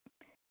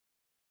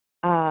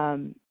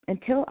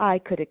 until I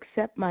could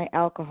accept my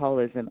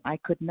alcoholism, I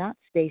could not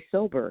stay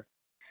sober.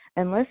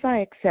 Unless I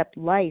accept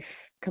life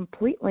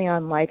completely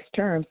on life's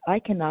terms, I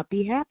cannot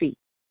be happy.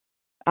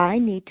 I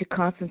need to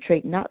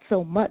concentrate not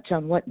so much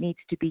on what needs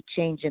to be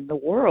changed in the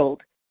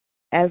world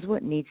as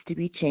what needs to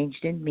be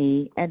changed in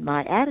me and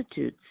my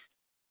attitudes.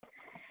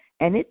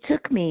 And it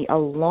took me a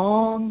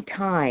long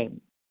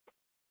time,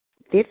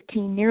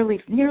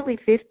 nearly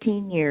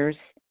 15 years,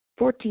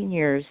 14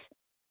 years,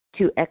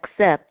 to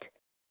accept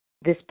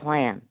this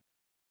plan.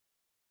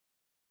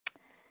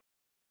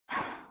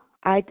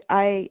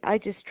 I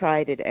just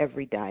tried it,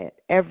 every diet,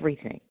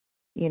 everything,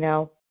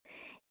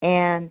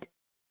 and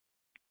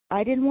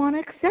I didn't want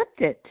to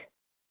accept it.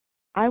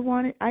 I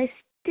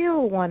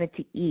still wanted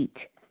to eat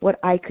what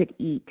I could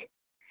eat,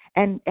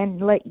 and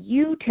let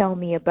you tell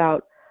me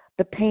about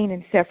the pain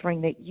and suffering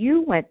that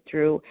you went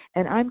through,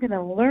 and I'm going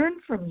to learn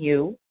from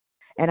you,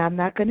 and I'm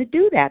not going to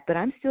do that, but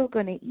I'm still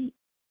going to eat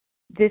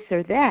this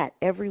or that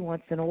every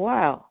once in a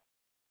while.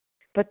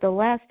 But the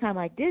last time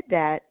I did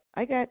that,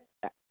 I got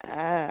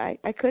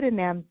I could have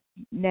damn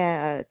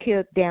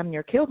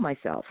near killed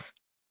myself.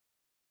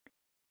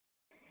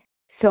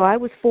 So I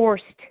was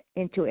forced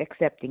into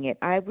accepting it.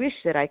 I wish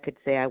that I could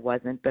say I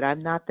wasn't, but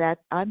I'm not that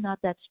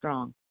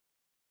strong.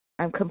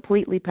 I'm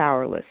completely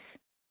powerless.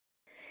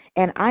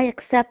 And I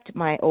accept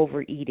my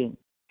overeating,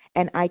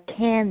 and I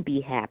can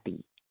be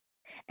happy.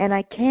 And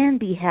I can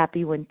be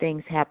happy when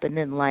things happen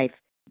in life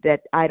that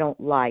I don't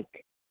like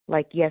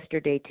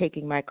yesterday,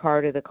 taking my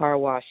car to the car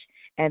wash,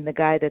 and the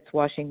guy that's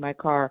washing my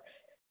car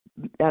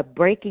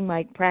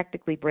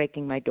practically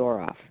breaking my door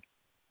off.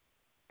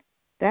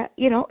 That,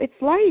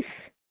 it's life.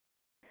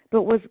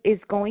 But is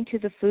going to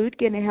the food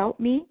going to help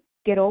me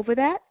get over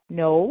that?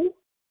 No.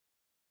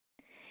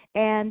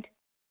 And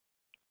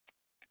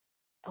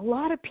a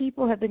lot of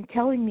people have been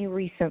telling me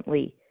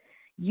recently,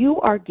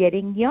 you are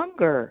getting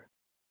younger.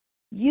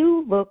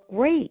 You look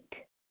great.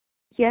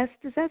 Yes,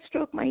 does that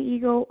stroke my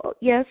ego? Oh,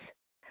 yes.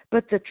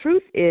 But the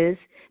truth is,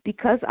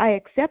 because I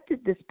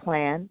accepted this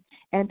plan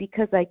and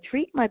because I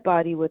treat my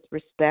body with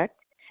respect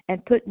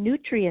and put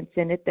nutrients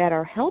in it that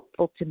are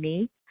helpful to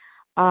me,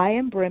 I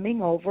am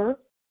brimming over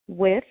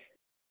with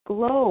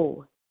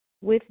glow,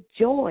 with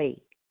joy,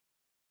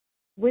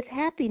 with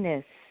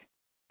happiness.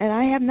 And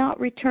I have not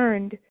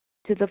returned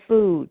to the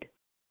food.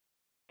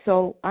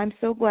 So I'm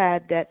so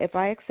glad that if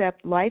I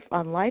accept life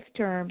on life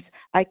terms,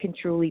 I can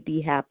truly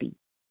be happy.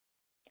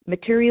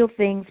 Material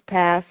things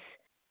pass,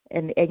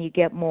 and you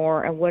get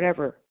more and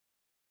whatever.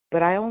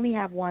 But I only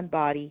have one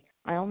body.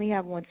 I only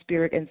have one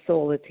spirit and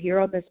soul that's here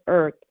on this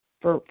earth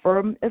for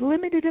a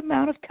limited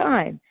amount of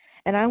time.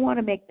 And I want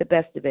to make the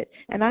best of it.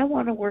 And I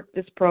want to work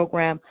this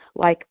program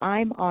like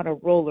I'm on a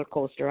roller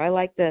coaster. I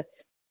like the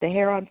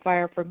hair on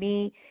fire. For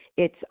me,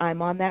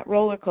 I'm on that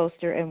roller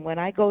coaster, and when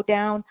I go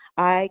down,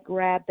 I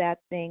grab that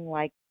thing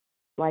like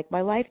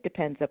my life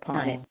depends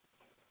upon it.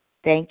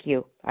 Thank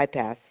you. I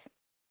pass.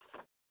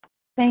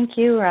 Thank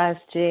you, Roz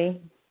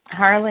G.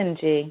 Harlan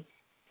G.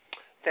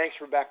 Thanks,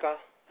 Rebecca.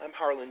 I'm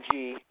Harlan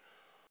G.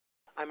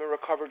 I'm a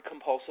recovered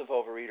compulsive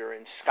overeater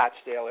in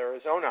Scottsdale,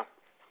 Arizona.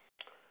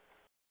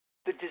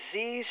 The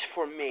disease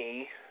for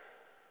me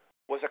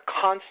was a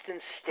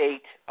constant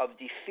state of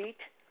defeat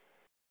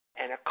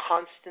and a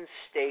constant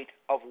state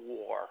of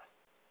war.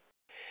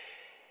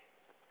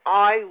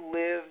 I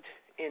lived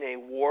in a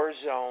war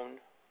zone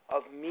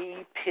of me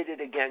pitted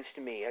against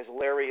me, as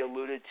Larry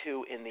alluded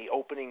to in the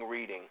opening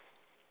reading.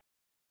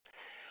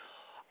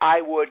 I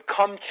would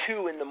come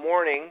to in the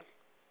morning,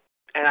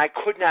 and I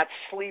could not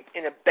sleep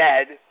in a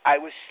bed. I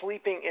was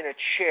sleeping in a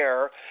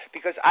chair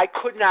because I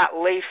could not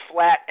lay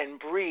flat and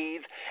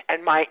breathe,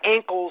 and my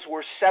ankles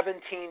were 17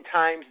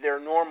 times their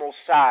normal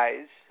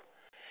size.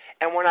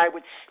 And when I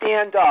would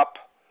stand up,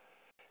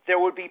 there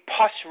would be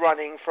pus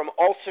running from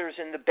ulcers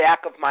in the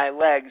back of my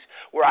legs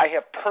where I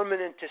have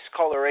permanent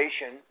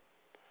discoloration.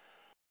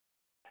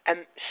 And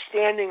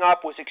standing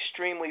up was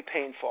extremely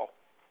painful.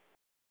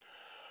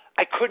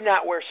 I could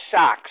not wear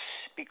socks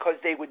because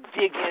they would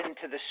dig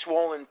into the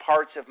swollen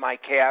parts of my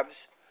calves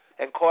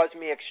and cause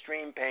me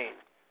extreme pain.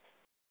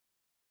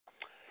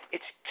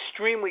 It's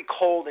extremely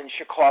cold in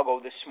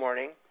Chicago this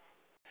morning.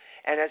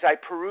 And as I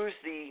peruse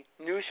the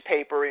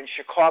newspaper in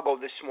Chicago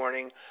this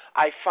morning,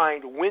 I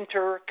find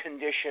winter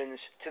conditions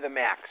to the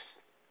max.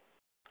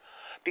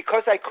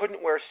 Because I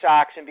couldn't wear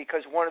socks and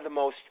because one of the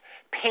most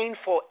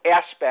painful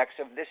aspects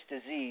of this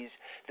disease,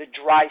 the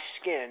dry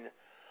skin,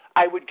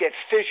 I would get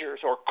fissures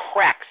or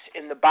cracks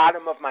in the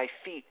bottom of my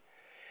feet.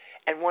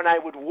 And when I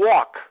would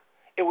walk,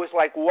 it was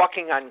like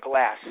walking on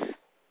glass.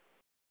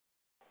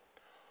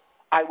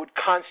 I would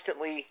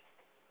constantly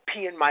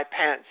pee in my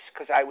pants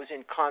because I was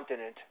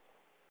incontinent.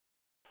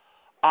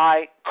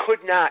 I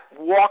could not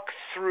walk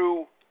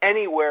through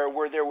anywhere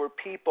where there were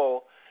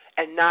people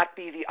and not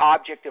be the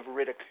object of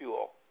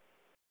ridicule.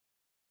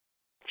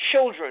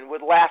 Children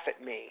would laugh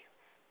at me.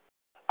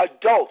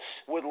 Adults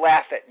would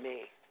laugh at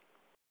me.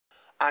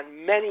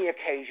 On many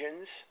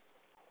occasions,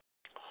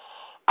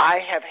 I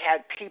have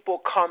had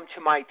people come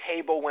to my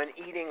table when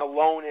eating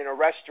alone in a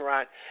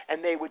restaurant,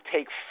 and they would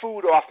take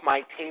food off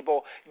my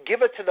table,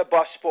 give it to the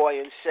busboy,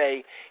 and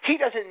say, "He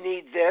doesn't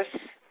need this.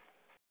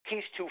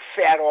 He's too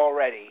fat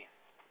already."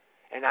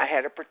 And I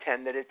had to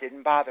pretend that it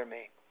didn't bother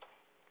me.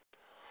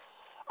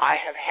 I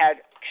have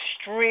had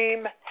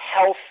extreme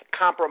health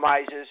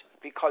compromises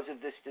because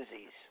of this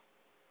disease.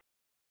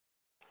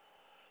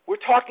 We're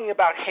talking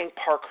about Hank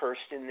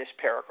Parkhurst in this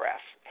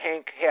paragraph.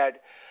 Hank had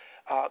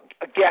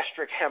a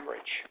gastric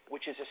hemorrhage,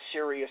 which is a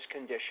serious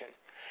condition.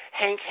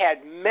 Hank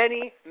had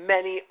many,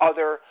 many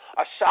other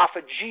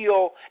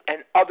esophageal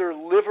and other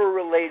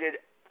liver-related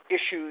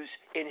issues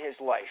in his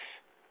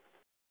life.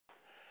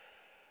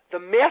 The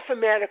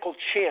mathematical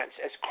chance,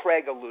 as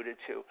Craig alluded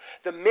to,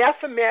 the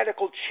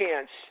mathematical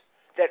chance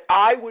that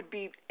I would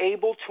be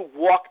able to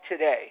walk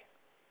today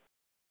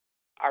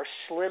are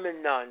slim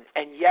and none,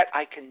 and yet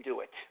I can do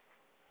it.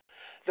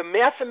 The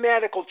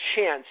mathematical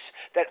chance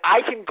that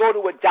I can go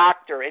to a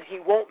doctor and he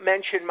won't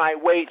mention my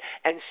weight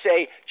and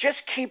say,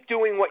 "Just keep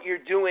doing what you're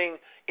doing,"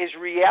 is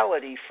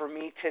reality for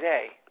me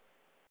today.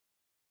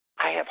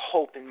 I have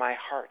hope in my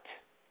heart.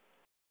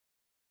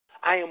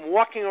 I am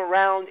walking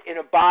around in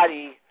a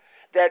body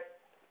that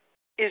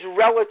is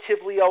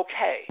relatively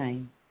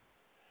okay.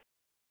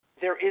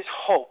 There is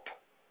hope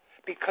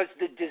because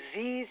the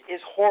disease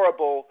is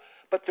horrible,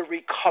 but the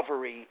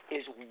recovery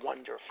is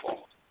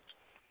wonderful.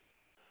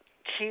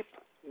 Keep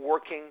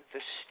working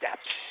the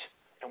steps.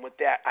 And with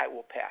that, I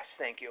will pass.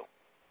 Thank you.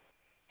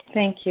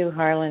 Thank you,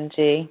 Harlan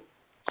G.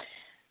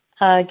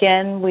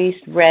 Again,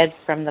 we read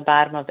from the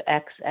bottom of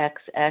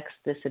XXX.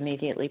 This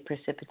immediately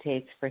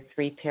precipitates for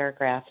 3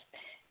 paragraphs.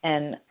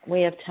 And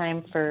we have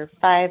time for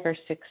 5 or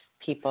 6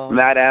 people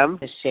Madam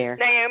to share.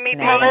 Naomi B.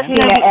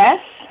 Tia S.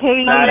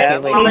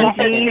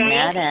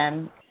 Matt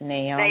M.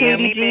 Naomi.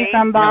 Katie G.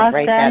 from Boston.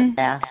 Write that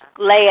fast.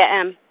 Leah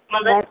M.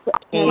 Melissa.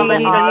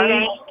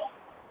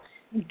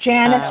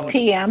 Janice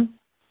PM.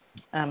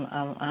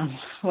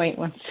 Wait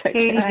one second.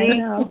 Katie I G.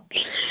 know.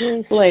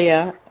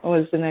 Leah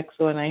was the next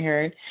one I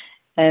heard.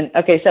 And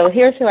okay, so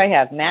here's who I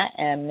have: Matt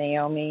M,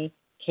 Naomi,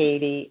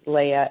 Katie,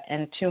 Leah,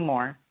 and 2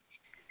 more.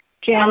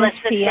 Janice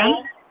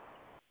PM.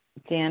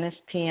 Janice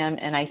PM,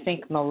 and I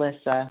think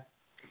Melissa.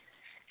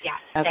 Yeah.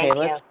 Okay,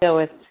 let's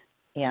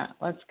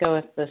go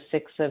with the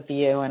 6 of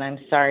you, and I'm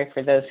sorry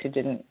for those who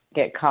didn't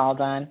get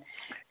called on.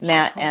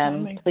 Matt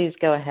M, please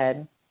go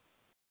ahead.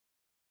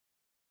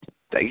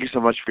 Thank you so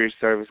much for your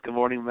service. Good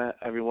morning,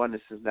 everyone.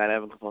 This is Matt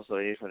Evan, compulsive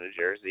overeater from New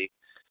Jersey.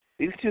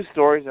 These 2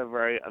 stories are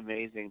very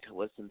amazing to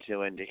listen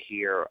to and to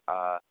hear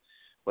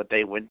what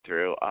they went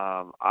through.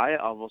 I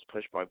almost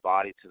pushed my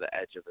body to the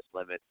edge of its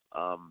limits.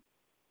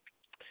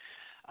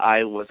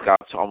 I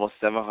got up to almost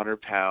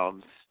 700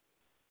 pounds.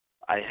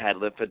 I had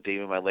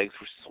lymphedema. My legs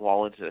were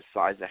swollen to the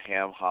size of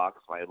ham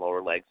hocks. My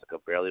lower legs, I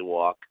could barely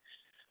walk.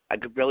 I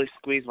could barely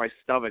squeeze my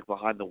stomach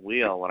behind the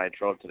wheel when I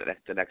drove to the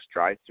next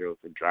drive-through,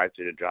 from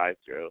drive-through to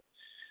drive-through.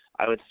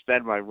 I would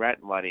spend my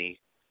rent money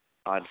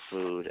on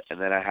food, and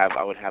then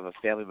I would have a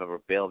family member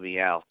bail me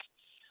out.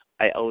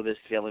 I owe this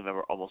family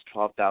member almost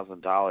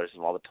 $12,000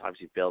 from all the times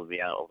he bailed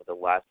me out over the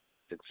last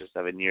 6 or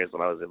 7 years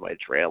when I was in my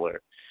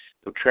trailer.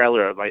 The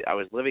trailer I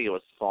was living in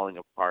was falling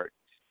apart.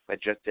 I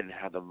just didn't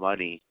have the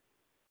money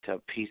to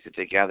piece it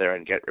together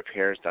and get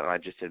repairs done. I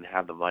just didn't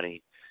have the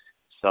money.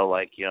 So,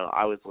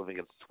 I was living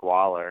in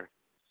squalor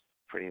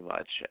pretty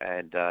much,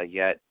 and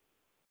yet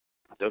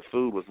the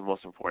food was the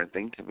most important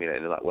thing to me,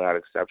 without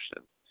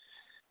exception.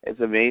 It's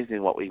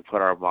amazing what we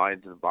put our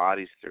minds and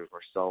bodies through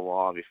for so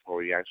long before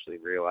we actually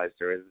realize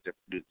there is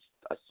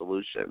a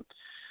solution.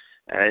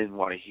 And I didn't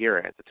want to hear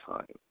it at the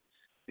time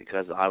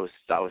because I was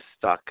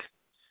stuck.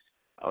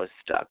 I was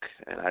stuck,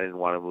 and I didn't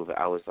want to move.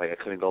 I was I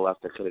couldn't go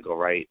left, I couldn't go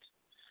right.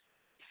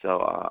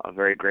 So I'm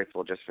very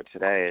grateful just for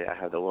today. I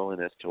have the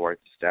willingness to work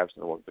the steps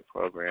and work the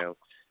program.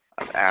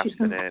 I'm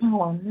abstinent. I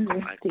call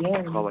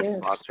my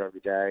sponsor every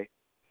day,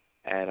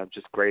 and I'm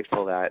just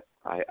grateful that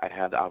I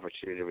have the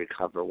opportunity to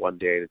recover one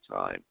day at a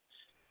time.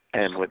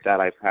 And with that,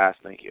 I pass.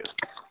 Thank you.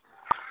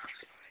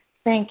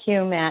 Thank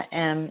you, Matt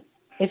M.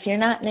 If you're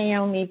not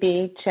Naomi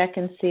B, check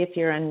and see if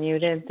you're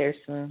unmuted. There's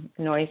some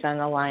noise on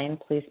the line.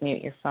 Please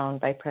mute your phone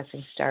by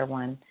pressing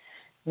 *1.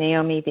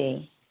 Naomi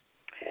B.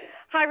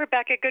 Hi,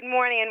 Rebecca. Good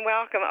morning and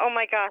welcome. Oh,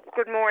 my God.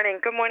 Good morning.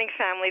 Good morning,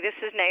 family. This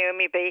is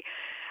Naomi B.,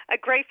 a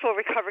grateful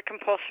recovered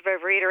compulsive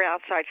overeater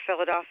outside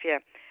Philadelphia.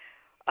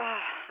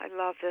 Oh, I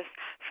love this.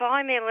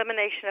 Following the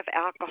elimination of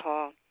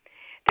alcohol,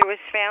 there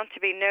was found to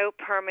be no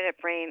permanent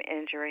brain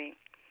injury.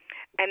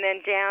 And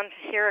then down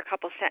here a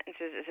couple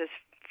sentences. It says,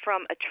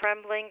 from a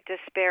trembling,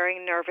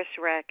 despairing, nervous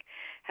wreck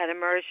had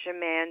emerged a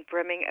man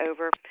brimming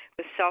over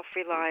with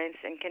self-reliance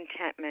and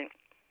contentment.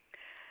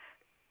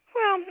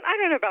 Well, I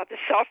don't know about the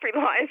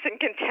self-reliance and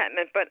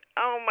contentment, but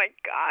oh my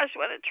gosh,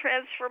 what a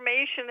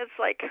transformation.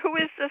 It's like, who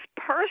is this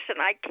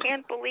person? I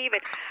can't believe it.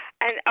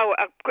 And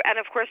and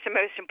of course the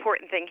most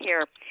important thing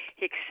here,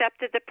 he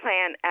accepted the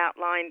plan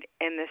outlined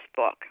in this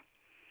book.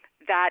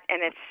 That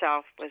in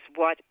itself was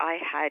what I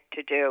had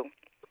to do.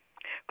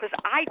 Because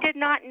I did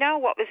not know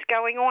what was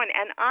going on,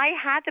 and I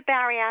had the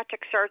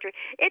bariatric surgery.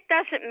 It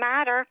doesn't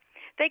matter.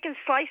 They can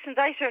slice and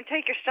dice her and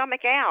take your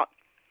stomach out.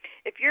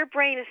 If your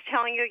brain is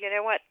telling you, you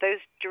know what,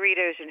 those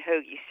Doritos and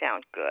hoagies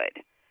sound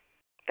good,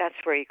 that's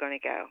where you're going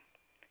to go,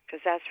 because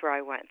that's where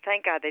I went.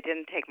 Thank God they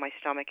didn't take my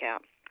stomach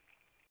out.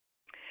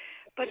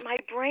 But my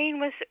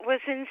brain was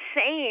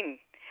insane,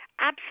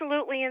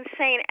 absolutely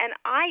insane, and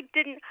I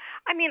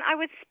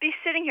would be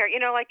sitting here,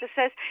 like it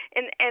says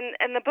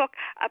in the book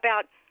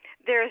about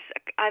there's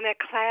a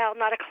cloud,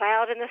 not a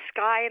cloud in the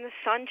sky and the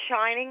sun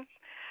shining.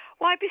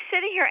 Well, I'd be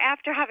sitting here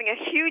after having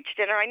a huge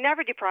dinner. I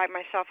never deprived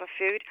myself of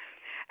food.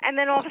 And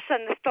then all of a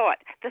sudden the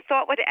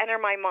thought would enter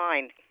my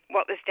mind,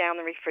 what was down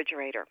the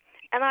refrigerator.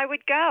 And I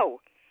would go.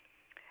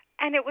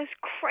 And it was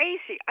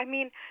crazy. I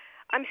mean,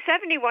 I'm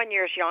 71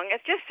 years young.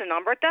 It's just a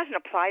number. It doesn't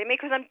apply to me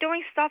because I'm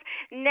doing stuff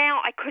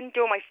now I couldn't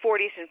do in my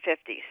 40s and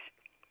 50s.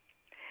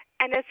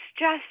 And it's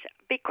just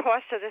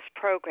because of this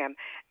program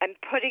and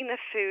putting the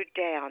food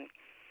down.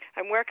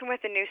 I'm working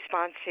with a new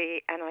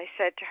sponsee, and I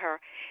said to her,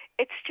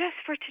 it's just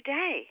for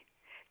today.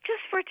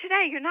 Just for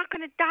today. You're not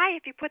going to die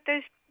if you put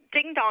those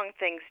ding-dong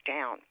things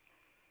down,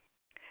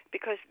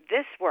 because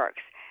this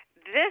works.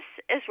 This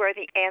is where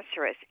the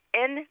answer is,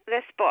 in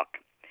this book.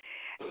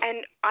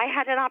 And I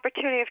had an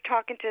opportunity of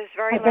talking to this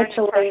very learned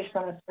person. I bet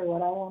going to say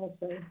what I want to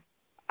say.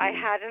 I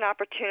had an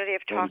opportunity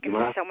of talking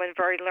to someone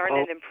very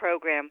learned in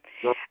program,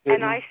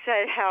 and I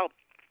said how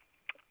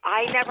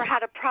I never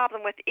had a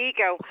problem with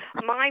ego.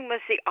 Mine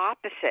was the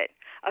opposite,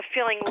 of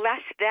feeling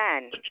less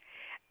than.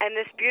 And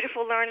this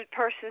beautiful learned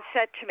person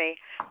said to me,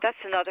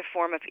 that's another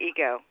form of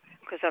ego,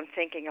 because I'm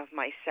thinking of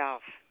myself.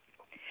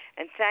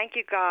 And thank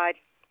you, God,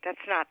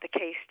 that's not the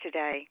case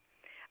today.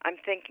 I'm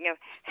thinking of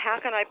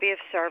how can I be of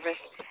service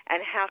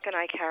and how can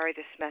I carry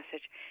this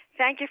message.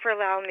 Thank you for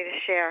allowing me to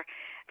share,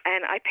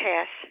 and I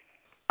pass.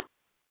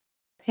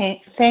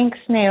 Thanks,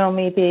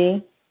 Naomi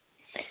B.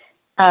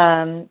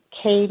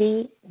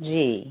 Katie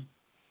G.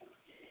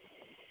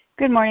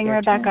 Good morning,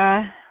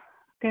 Rebecca.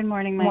 Good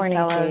morning, my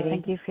fellows. Katie.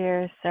 Thank you for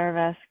your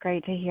service.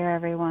 Great to hear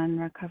everyone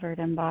recovered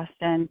in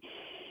Boston.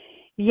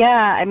 Yeah,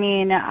 I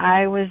mean,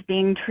 I was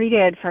being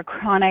treated for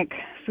chronic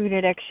food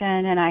addiction,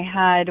 and I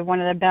had one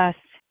of the best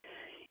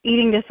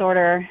eating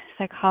disorder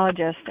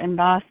psychologists in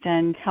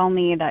Boston tell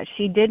me that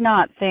she did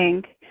not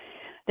think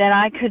that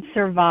I could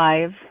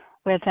survive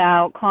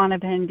without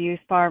Klonopin,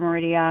 Buspar,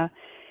 Meridia,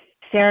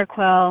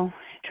 Seroquel,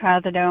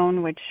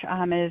 Trazodone, which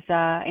is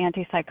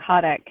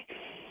antipsychotic.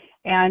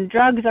 And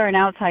drugs are an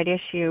outside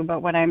issue,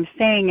 but what I'm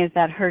saying is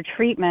that her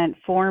treatment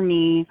for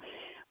me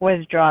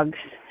was drugs.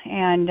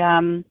 And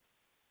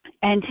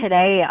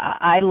today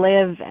I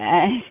live,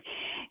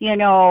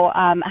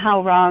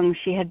 how wrong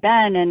she had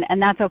been,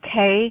 and that's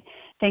okay.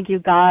 Thank you,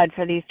 God,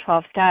 for these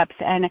 12 steps.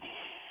 And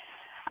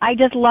I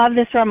just love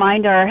this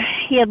reminder.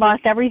 He had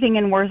lost everything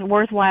in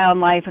worthwhile in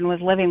life and was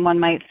living, one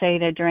might say,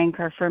 to drink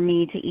or for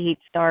me to eat,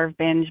 starve,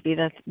 binge, be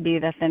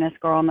the thinnest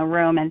girl in the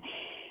room. And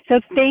so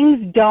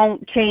things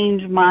don't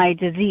change my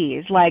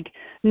disease, like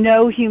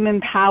no human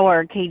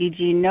power,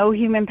 KDG, no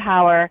human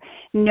power,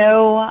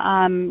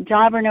 no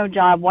job or no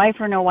job, wife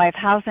or no wife,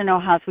 house or no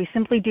house. We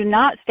simply do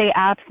not stay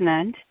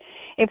abstinent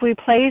if we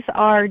place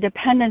our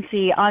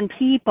dependency on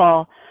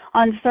people,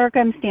 on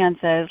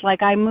circumstances.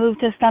 Like I moved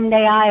to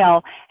Someday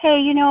Isle.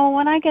 Hey,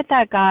 when I get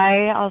that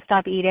guy, I'll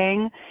stop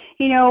eating.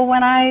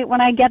 When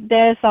I get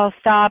this, I'll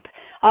stop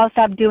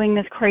doing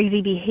this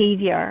crazy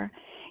behavior.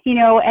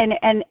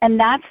 And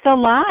that's the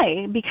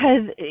lie,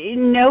 because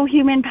no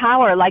human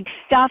power, like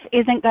stuff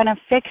isn't going to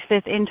fix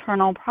this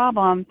internal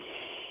problem.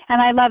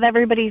 And I love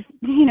everybody's,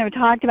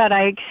 talked about,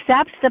 I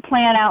accept the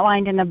plan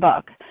outlined in the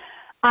book.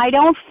 I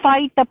don't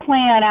fight the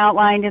plan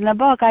outlined in the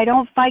book. I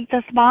don't fight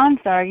the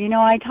sponsor.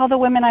 I tell the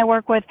women I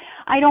work with,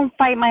 I don't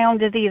fight my own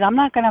disease. I'm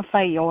not going to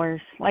fight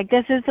yours. Like,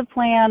 this is the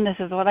plan. This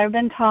is what I've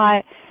been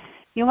taught.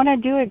 You want to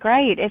do it,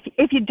 great.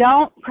 If you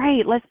don't,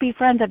 great. Let's be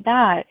friends at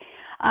that.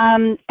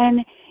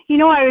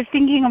 I was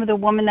thinking of the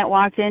woman that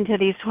walked into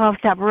these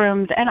 12-step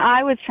rooms, and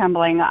I was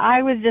trembling.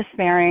 I was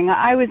despairing.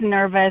 I was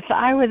nervous.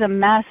 I was a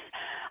mess.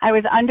 I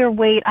was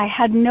underweight. I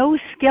had no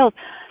skills.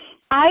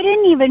 I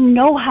didn't even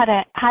know how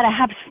to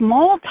have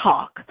small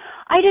talk.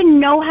 I didn't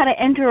know how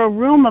to enter a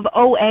room of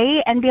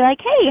OA and be like,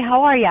 hey,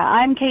 how are you?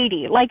 I'm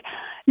Katie. Like,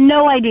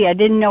 no idea.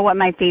 Didn't know what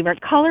my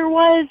favorite color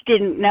was.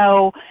 Didn't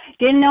know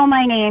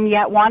my name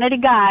yet. Wanted a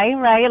guy,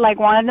 right? Like,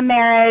 wanted the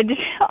marriage,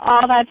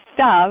 all that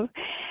stuff.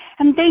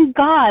 And thank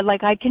God,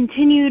 like, I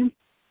continued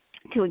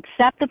to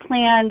accept the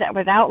plan that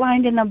was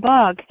outlined in the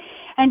book.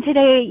 And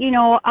today,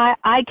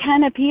 I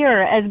can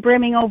appear as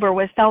brimming over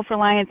with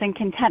self-reliance and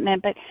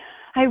contentment, but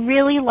I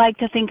really like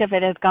to think of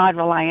it as God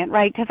reliant,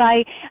 right? Because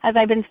as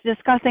I've been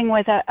discussing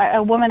with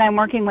a woman I'm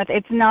working with,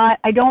 it's not,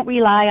 I don't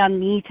rely on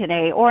me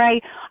today, or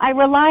I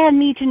rely on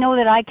me to know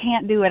that I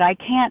can't do it. I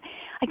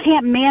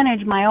can't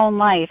manage my own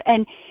life.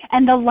 And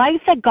the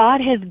life that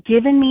God has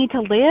given me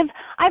to live,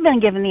 I've been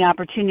given the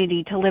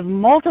opportunity to live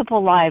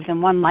multiple lives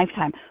in one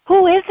lifetime.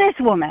 Who is this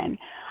woman?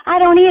 I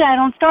don't eat, I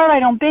don't starve, I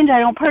don't binge, I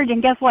don't purge,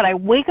 and guess what? I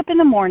wake up in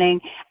the morning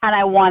and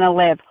I want to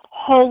live.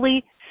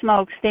 Holy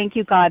smokes. Thank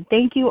you, God.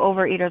 Thank you,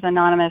 Overeaters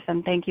Anonymous,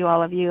 and thank you,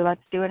 all of you. Let's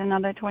do it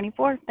another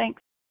 24.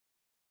 Thanks.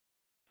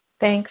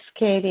 Thanks,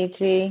 Katie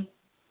G.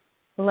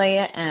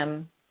 Leah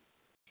M.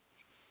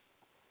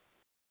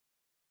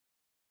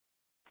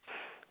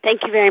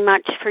 Thank you very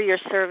much for your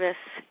service.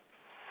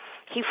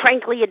 He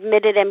frankly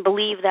admitted and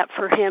believed that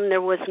for him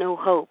there was no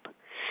hope.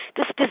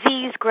 This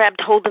disease grabbed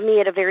hold of me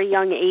at a very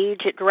young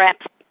age. It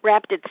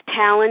wrapped its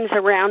talons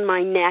around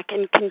my neck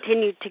and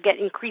continued to get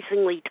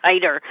increasingly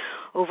tighter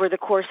over the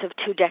course of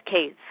 2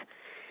 decades.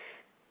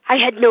 I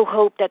had no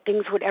hope that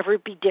things would ever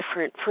be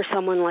different for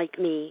someone like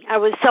me. I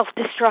was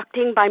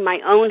self-destructing by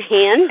my own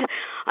hand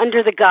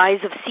under the guise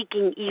of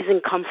seeking ease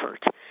and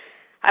comfort.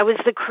 I was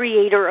the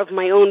creator of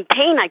my own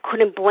pain. I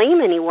couldn't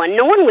blame anyone.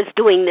 No one was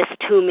doing this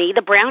to me.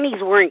 The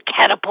brownies weren't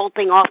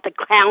catapulting off the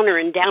counter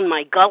and down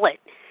my gullet.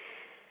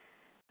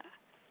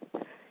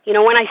 You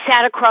know, when I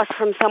sat across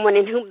from someone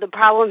in whom the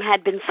problem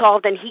had been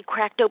solved and he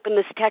cracked open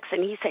this text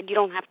and he said, you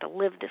don't have to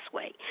live this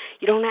way.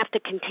 You don't have to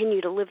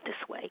continue to live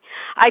this way.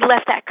 I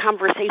left that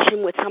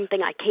conversation with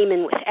something I came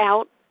in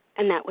without,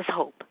 and that was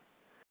hope.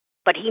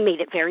 But he made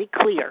it very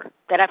clear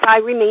that if I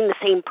remained the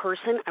same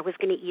person, I was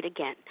going to eat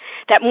again.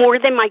 That more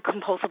than my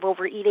compulsive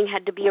overeating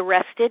had to be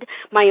arrested,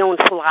 my own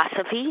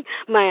philosophy,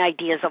 my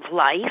ideas of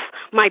life,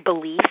 my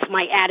beliefs,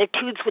 my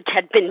attitudes, which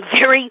had been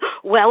very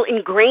well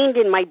ingrained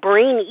in my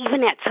brain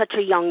even at such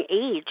a young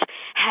age,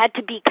 had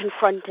to be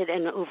confronted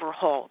and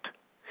overhauled.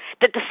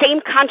 That the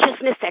same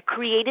consciousness that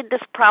created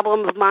this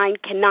problem of mine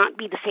cannot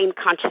be the same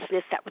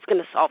consciousness that was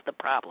going to solve the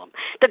problem.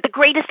 That the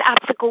greatest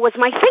obstacle was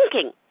my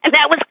thinking. And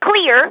that was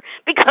clear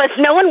because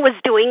no one was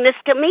doing this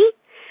to me.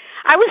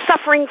 I was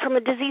suffering from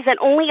a disease that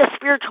only a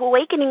spiritual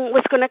awakening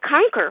was going to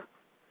conquer.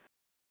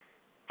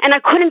 And I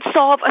couldn't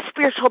solve a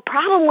spiritual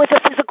problem with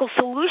a physical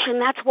solution.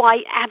 That's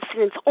why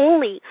abstinence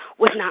only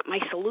was not my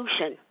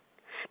solution.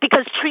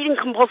 Because treating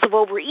compulsive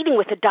overeating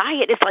with a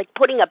diet is like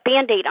putting a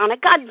Band-Aid on a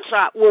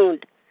gunshot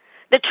wound.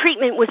 The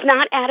treatment was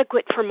not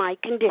adequate for my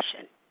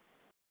condition.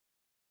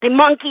 The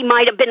monkey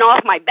might have been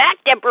off my back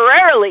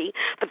temporarily,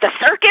 but the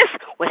circus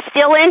was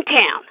still in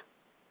town.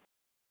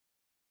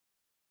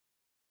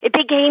 It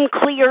became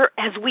clear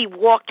as we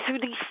walked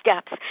through these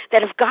steps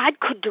that if God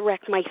could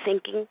direct my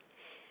thinking,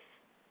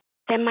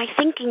 then my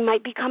thinking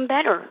might become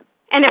better.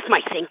 And if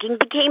my thinking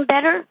became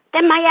better,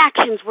 then my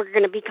actions were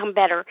going to become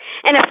better.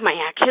 And if my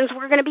actions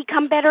were going to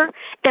become better,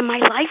 then my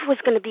life was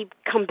going to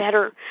become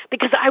better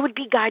because I would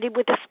be guided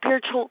with a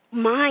spiritual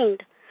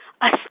mind,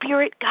 a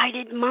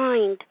spirit-guided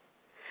mind.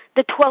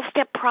 The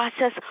 12-step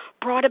process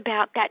brought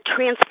about that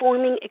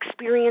transforming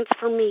experience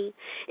for me.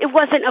 It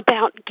wasn't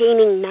about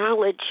gaining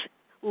knowledge,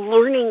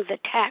 learning the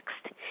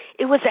text.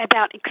 It was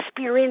about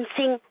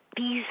experiencing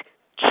these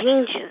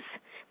changes,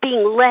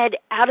 being led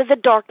out of the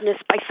darkness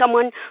by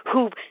someone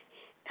who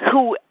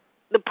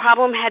the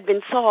problem had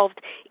been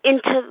solved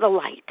into the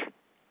light.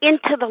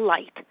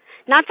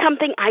 Not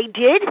something I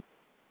did,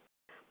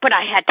 but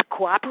I had to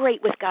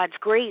cooperate with God's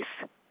grace.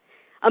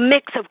 A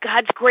mix of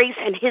God's grace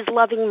and His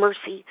loving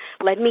mercy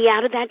led me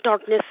out of that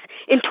darkness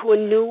into a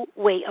new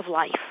way of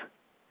life.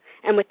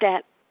 And with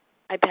that,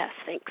 I pass.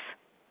 Thanks.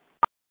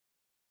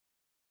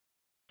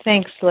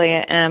 Thanks,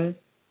 Leah M.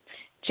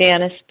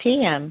 Janice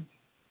P.M.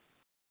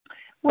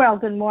 Well,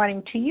 good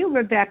morning to you,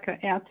 Rebecca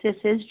F. This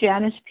is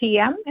Janice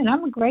P.M., and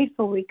I'm a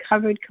grateful,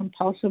 recovered,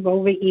 compulsive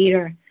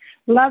overeater.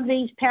 Love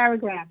these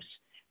paragraphs.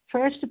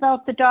 First,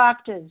 about the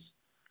doctors.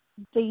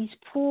 These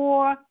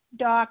poor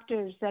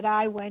doctors that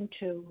I went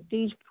to,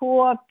 these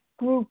poor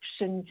groups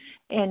and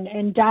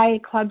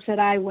diet clubs that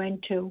I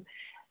went to,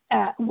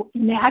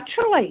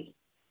 naturally,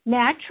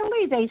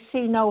 they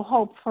see no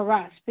hope for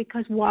us.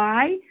 Because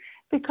why?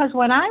 Because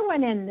when I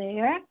went in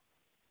there,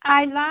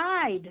 I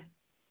lied.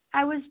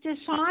 I was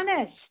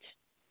dishonest.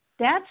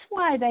 That's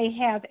why they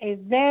have a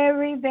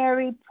very,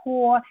 very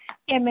poor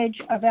image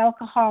of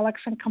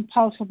alcoholics and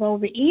compulsive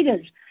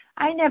overeaters.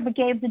 I never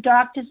gave the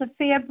doctors a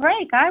fair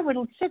break. I would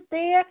sit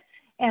there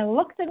and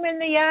look them in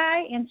the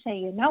eye and say,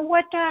 you know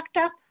what,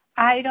 doctor?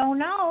 I don't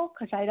know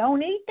because I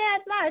don't eat that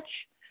much.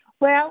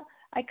 Well,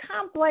 I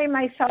can't blame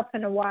myself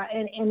in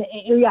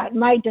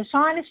my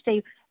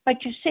dishonesty,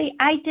 but you see,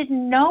 I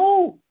didn't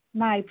know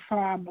my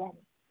problem.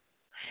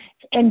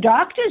 And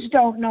doctors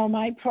don't know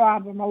my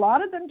problem. A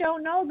lot of them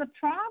don't know the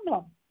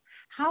problem.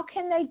 How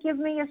can they give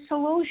me a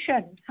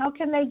solution? How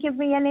can they give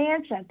me an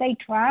answer? They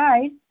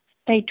tried,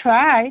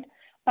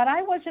 but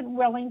I wasn't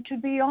willing to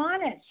be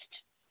honest.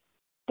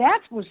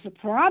 That was the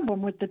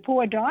problem with the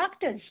poor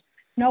doctors.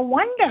 No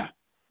wonder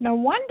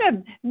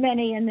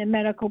many in the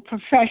medical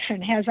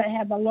profession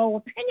have a low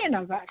opinion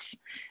of us.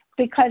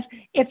 Because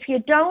if you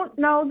don't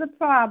know the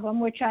problem,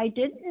 which I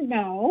didn't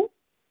know,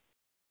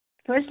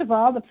 first of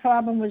all, the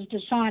problem was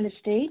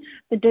dishonesty,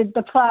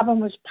 the problem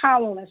was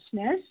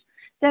powerlessness,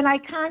 then I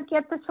can't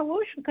get the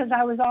solution because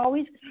I was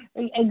always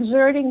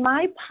exerting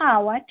my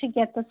power to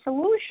get the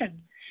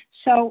solution.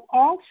 So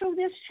all through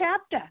this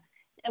chapter,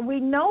 we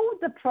know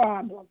the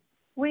problem.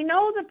 We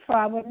know the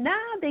problem. Now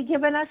they're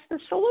giving us the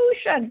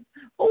solution.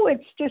 Oh,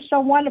 it's just so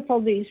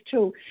wonderful, these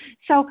two.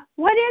 So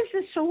what is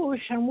the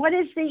solution? What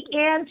is the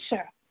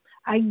answer?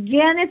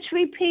 Again, it's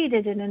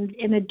repeated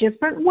in a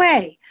different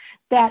way,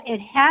 that it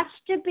has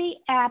to be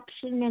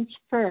abstinence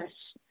first.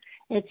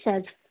 It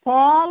says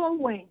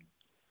following,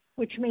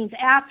 which means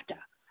after,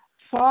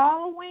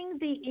 following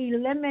the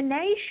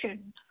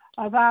elimination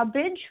of our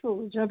binge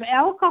foods, of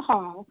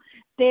alcohol,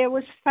 there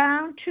was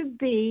found to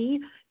be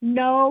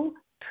no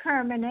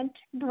permanent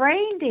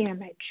brain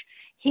damage.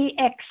 He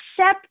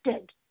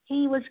accepted,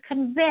 he was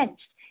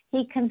convinced,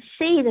 he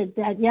conceded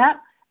that,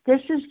 yep,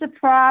 this is the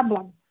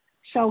problem.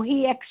 So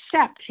he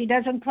accepts. He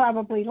doesn't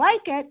probably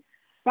like it,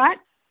 but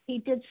he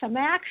did some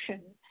action.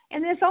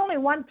 And there's only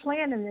one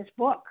plan in this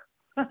book,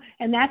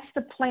 and that's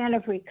the plan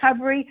of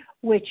recovery,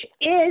 which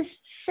is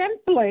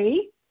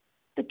simply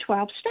the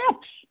 12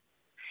 steps.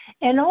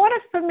 In order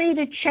for me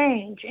to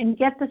change and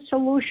get the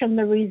solution,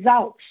 the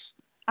results,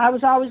 I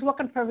was always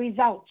looking for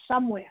results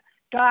somewhere,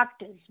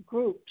 doctors,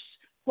 groups,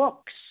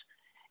 books.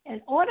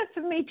 In order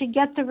for me to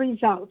get the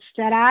results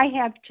that I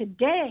have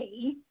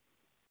today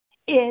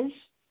is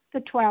the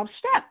 12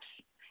 steps,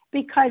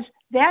 because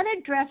that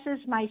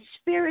addresses my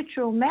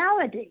spiritual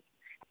malady.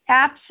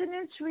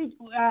 Abstinence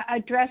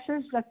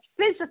addresses the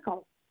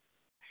physical,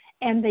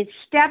 and the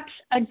steps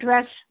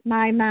address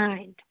my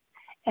mind.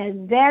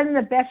 And then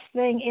the best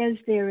thing is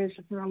there is,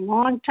 for a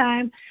long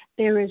time,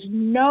 there is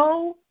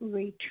no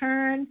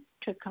return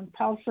to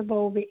compulsive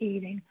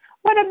overeating.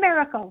 What a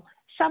miracle.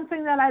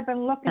 Something that I've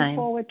been looking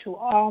forward to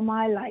all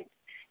my life.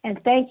 And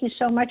thank you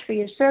so much for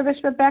your service,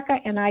 Rebecca,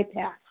 and I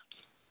pass.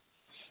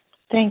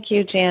 Thank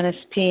you, Janice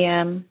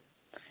PM.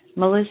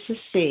 Melissa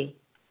C.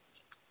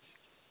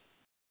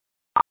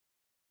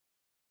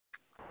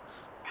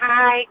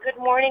 Hi,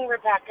 good morning,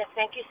 Rebecca.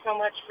 Thank you so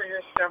much for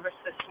your service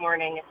this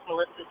morning. It's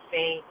Melissa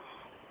C.,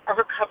 a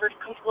recovered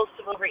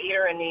compulsive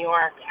overeater in New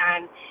York.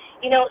 And,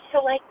 so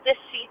like this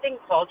seething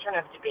cauldron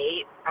of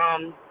debate,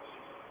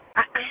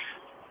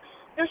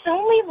 there's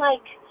only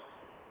like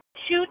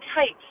two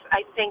types,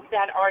 I think,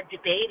 that are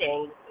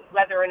debating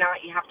whether or not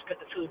you have to put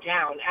the food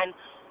down. And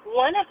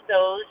one of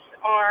those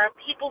are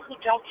people who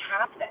don't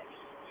have this,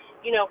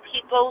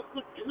 people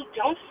who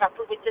don't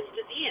suffer with this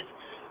disease,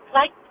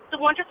 like the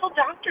wonderful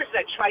doctors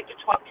that tried to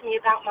talk to me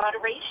about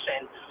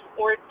moderation,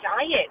 or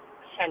diet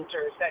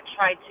centers that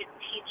tried to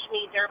teach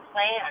me their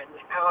plan.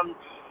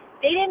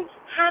 They didn't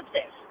have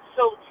this,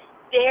 so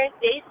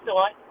they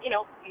thought,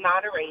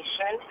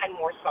 moderation and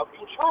more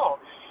self-control.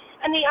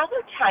 And the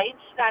other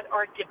types that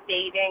are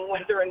debating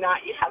whether or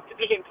not you have to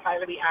be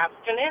entirely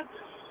abstinent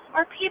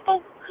are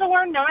people who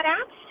are not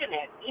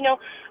abstinent.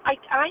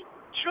 I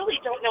truly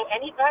don't know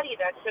anybody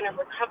that's in a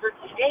recovered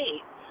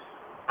state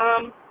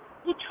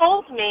who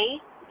told me,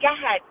 go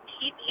ahead,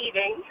 keep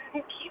eating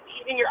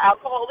your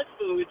alcoholic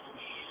foods,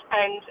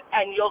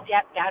 and you'll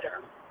get better.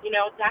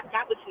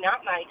 That was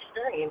not my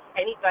experience.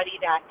 Anybody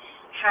that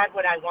had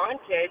what I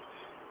wanted,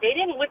 they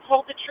didn't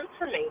withhold the truth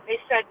from me. They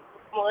said,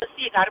 Melissa,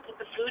 you got to put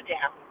the food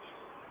down.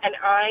 And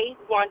I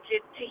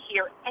wanted to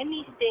hear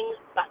anything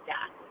but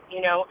that,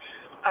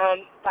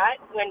 but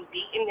when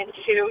beaten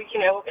into,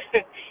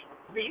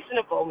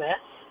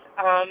 reasonableness,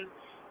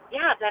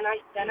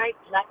 then I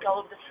let go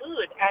of the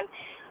food. And,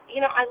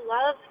 I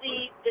love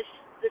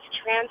this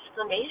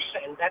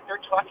transformation that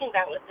they're talking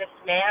about with this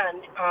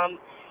man,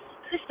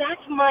 because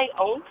that's my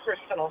own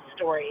personal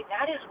story.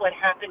 That is what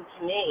happened to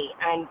me.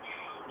 And,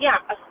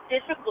 a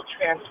physical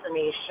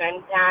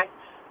transformation that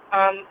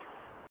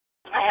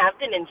I have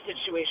been in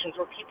situations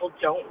where people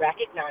don't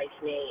recognize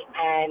me,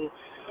 and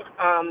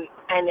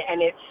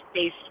it's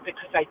based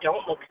because I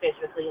don't look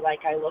physically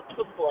like I looked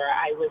before.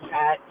 I was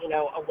at,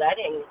 a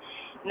wedding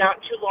not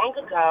too long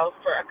ago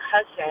for a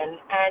cousin,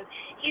 and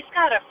he's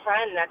got a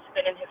friend that's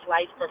been in his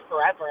life for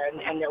forever,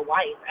 and their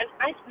wife, and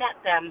I've met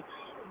them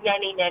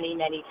many, many,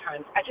 many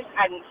times. I just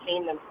hadn't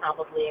seen them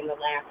probably in the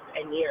last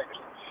 10 years.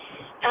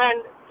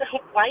 And the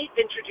wife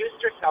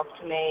introduced herself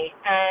to me,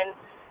 and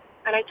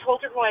I told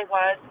her who I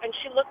was, and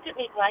she looked at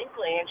me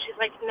blankly, and she's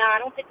like, no,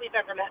 I don't think we've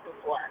ever met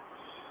before.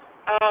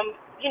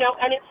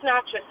 And it's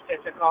not just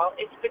physical.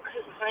 It's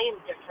because I am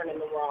different in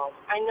the world.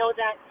 I know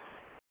that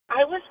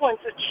I was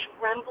once a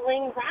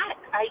trembling wreck.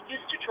 I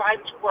used to drive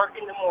to work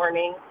in the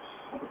morning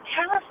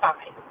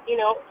terrified,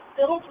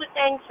 filled with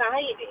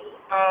anxiety.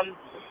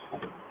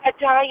 A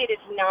diet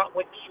is not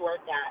what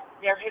cured that.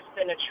 There has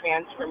been a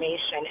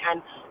transformation,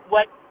 and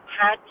what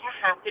had to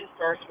happen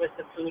first was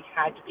the food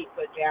had to be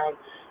put down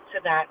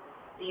so that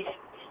these,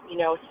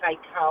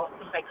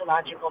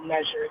 psychological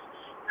measures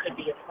could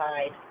be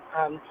applied.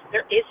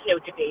 There is no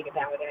debate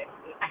about it.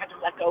 I had to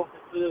let go of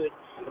the food.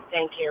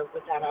 Thank you.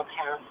 With that, I'll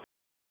pass.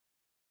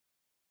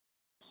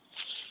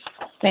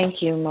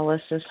 Thank you,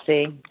 Melissa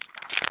C.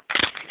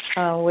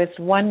 With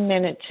 1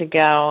 minute to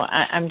go,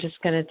 I'm just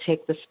going to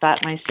take the spot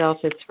myself.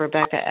 It's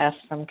Rebecca S.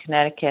 from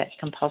Connecticut,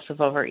 compulsive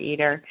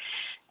overeater.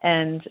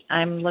 And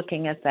I'm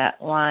looking at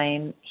that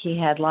line, he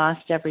had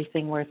lost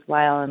everything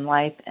worthwhile in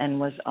life and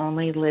was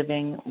only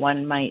living,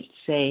 one might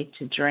say,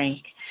 to drink.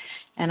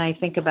 And I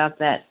think about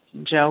that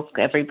joke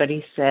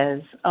everybody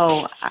says,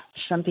 oh,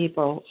 some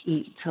people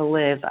eat to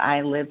live,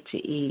 I live to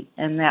eat.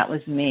 And that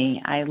was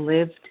me. I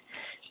lived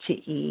to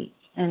eat,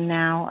 and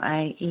now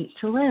I eat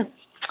to live.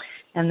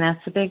 And that's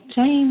a big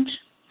change.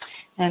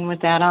 And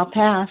with that, I'll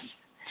pass.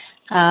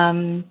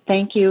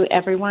 Thank you,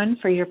 everyone,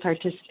 for your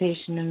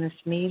participation in this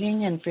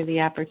meeting and for the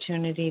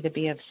opportunity to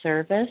be of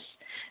service.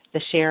 The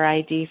share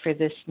ID for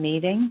this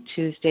meeting,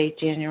 Tuesday,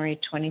 January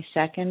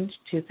 22nd,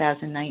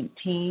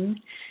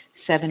 2019,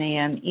 7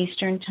 a.m.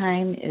 Eastern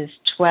Time, is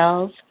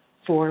 12-446.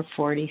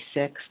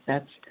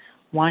 That's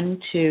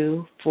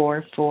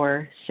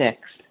 12446.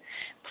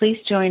 Please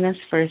join us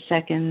for a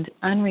second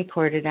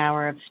unrecorded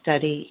hour of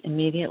study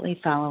immediately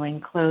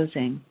following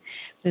closing.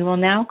 We will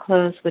now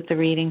close with the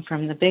reading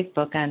from the Big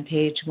Book on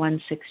page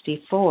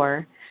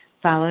 164,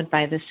 followed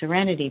by the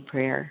Serenity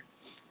Prayer.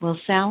 Will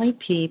Sally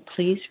P.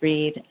 please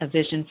read A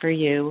Vision for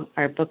You?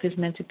 Our book is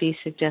meant to be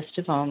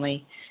suggestive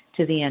only,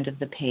 to the end of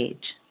the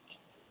page.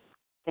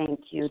 Thank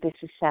you. This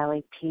is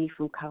Sally P.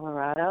 from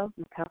Colorado,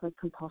 recovered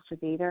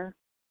compulsive eater.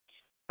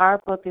 Our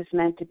book is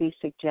meant to be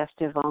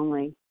suggestive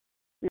only.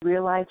 We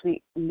realize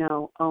we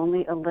know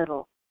only a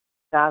little.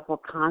 God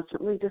will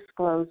constantly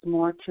disclose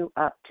more to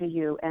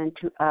you and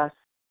to us.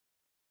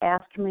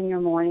 Ask Him in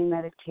your morning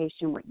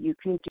meditation what you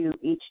can do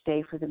each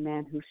day for the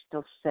man who's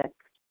still sick.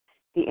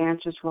 The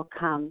answers will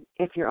come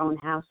if your own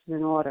house is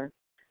in order.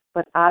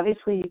 But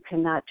obviously you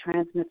cannot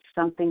transmit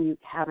something you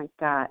haven't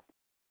got.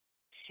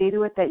 See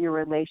to it that your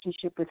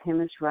relationship with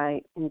Him is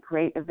right, and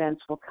great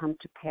events will come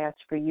to pass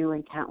for you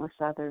and countless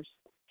others.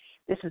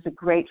 This is a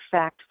great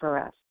fact for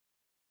us.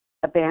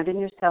 Abandon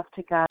yourself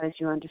to God as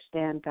you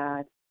understand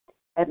God.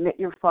 Admit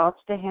your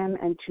faults to Him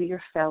and to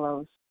your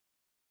fellows.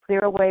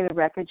 Clear away the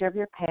wreckage of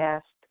your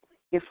past.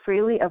 Give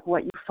freely of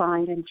what you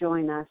find and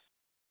join us.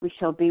 We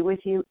shall be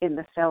with you in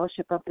the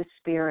fellowship of the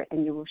Spirit,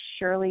 and you will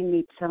surely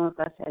meet some of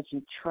us as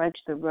you trudge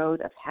the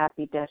road of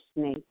happy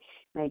destiny.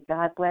 May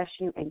God bless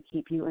you and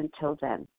keep you until then.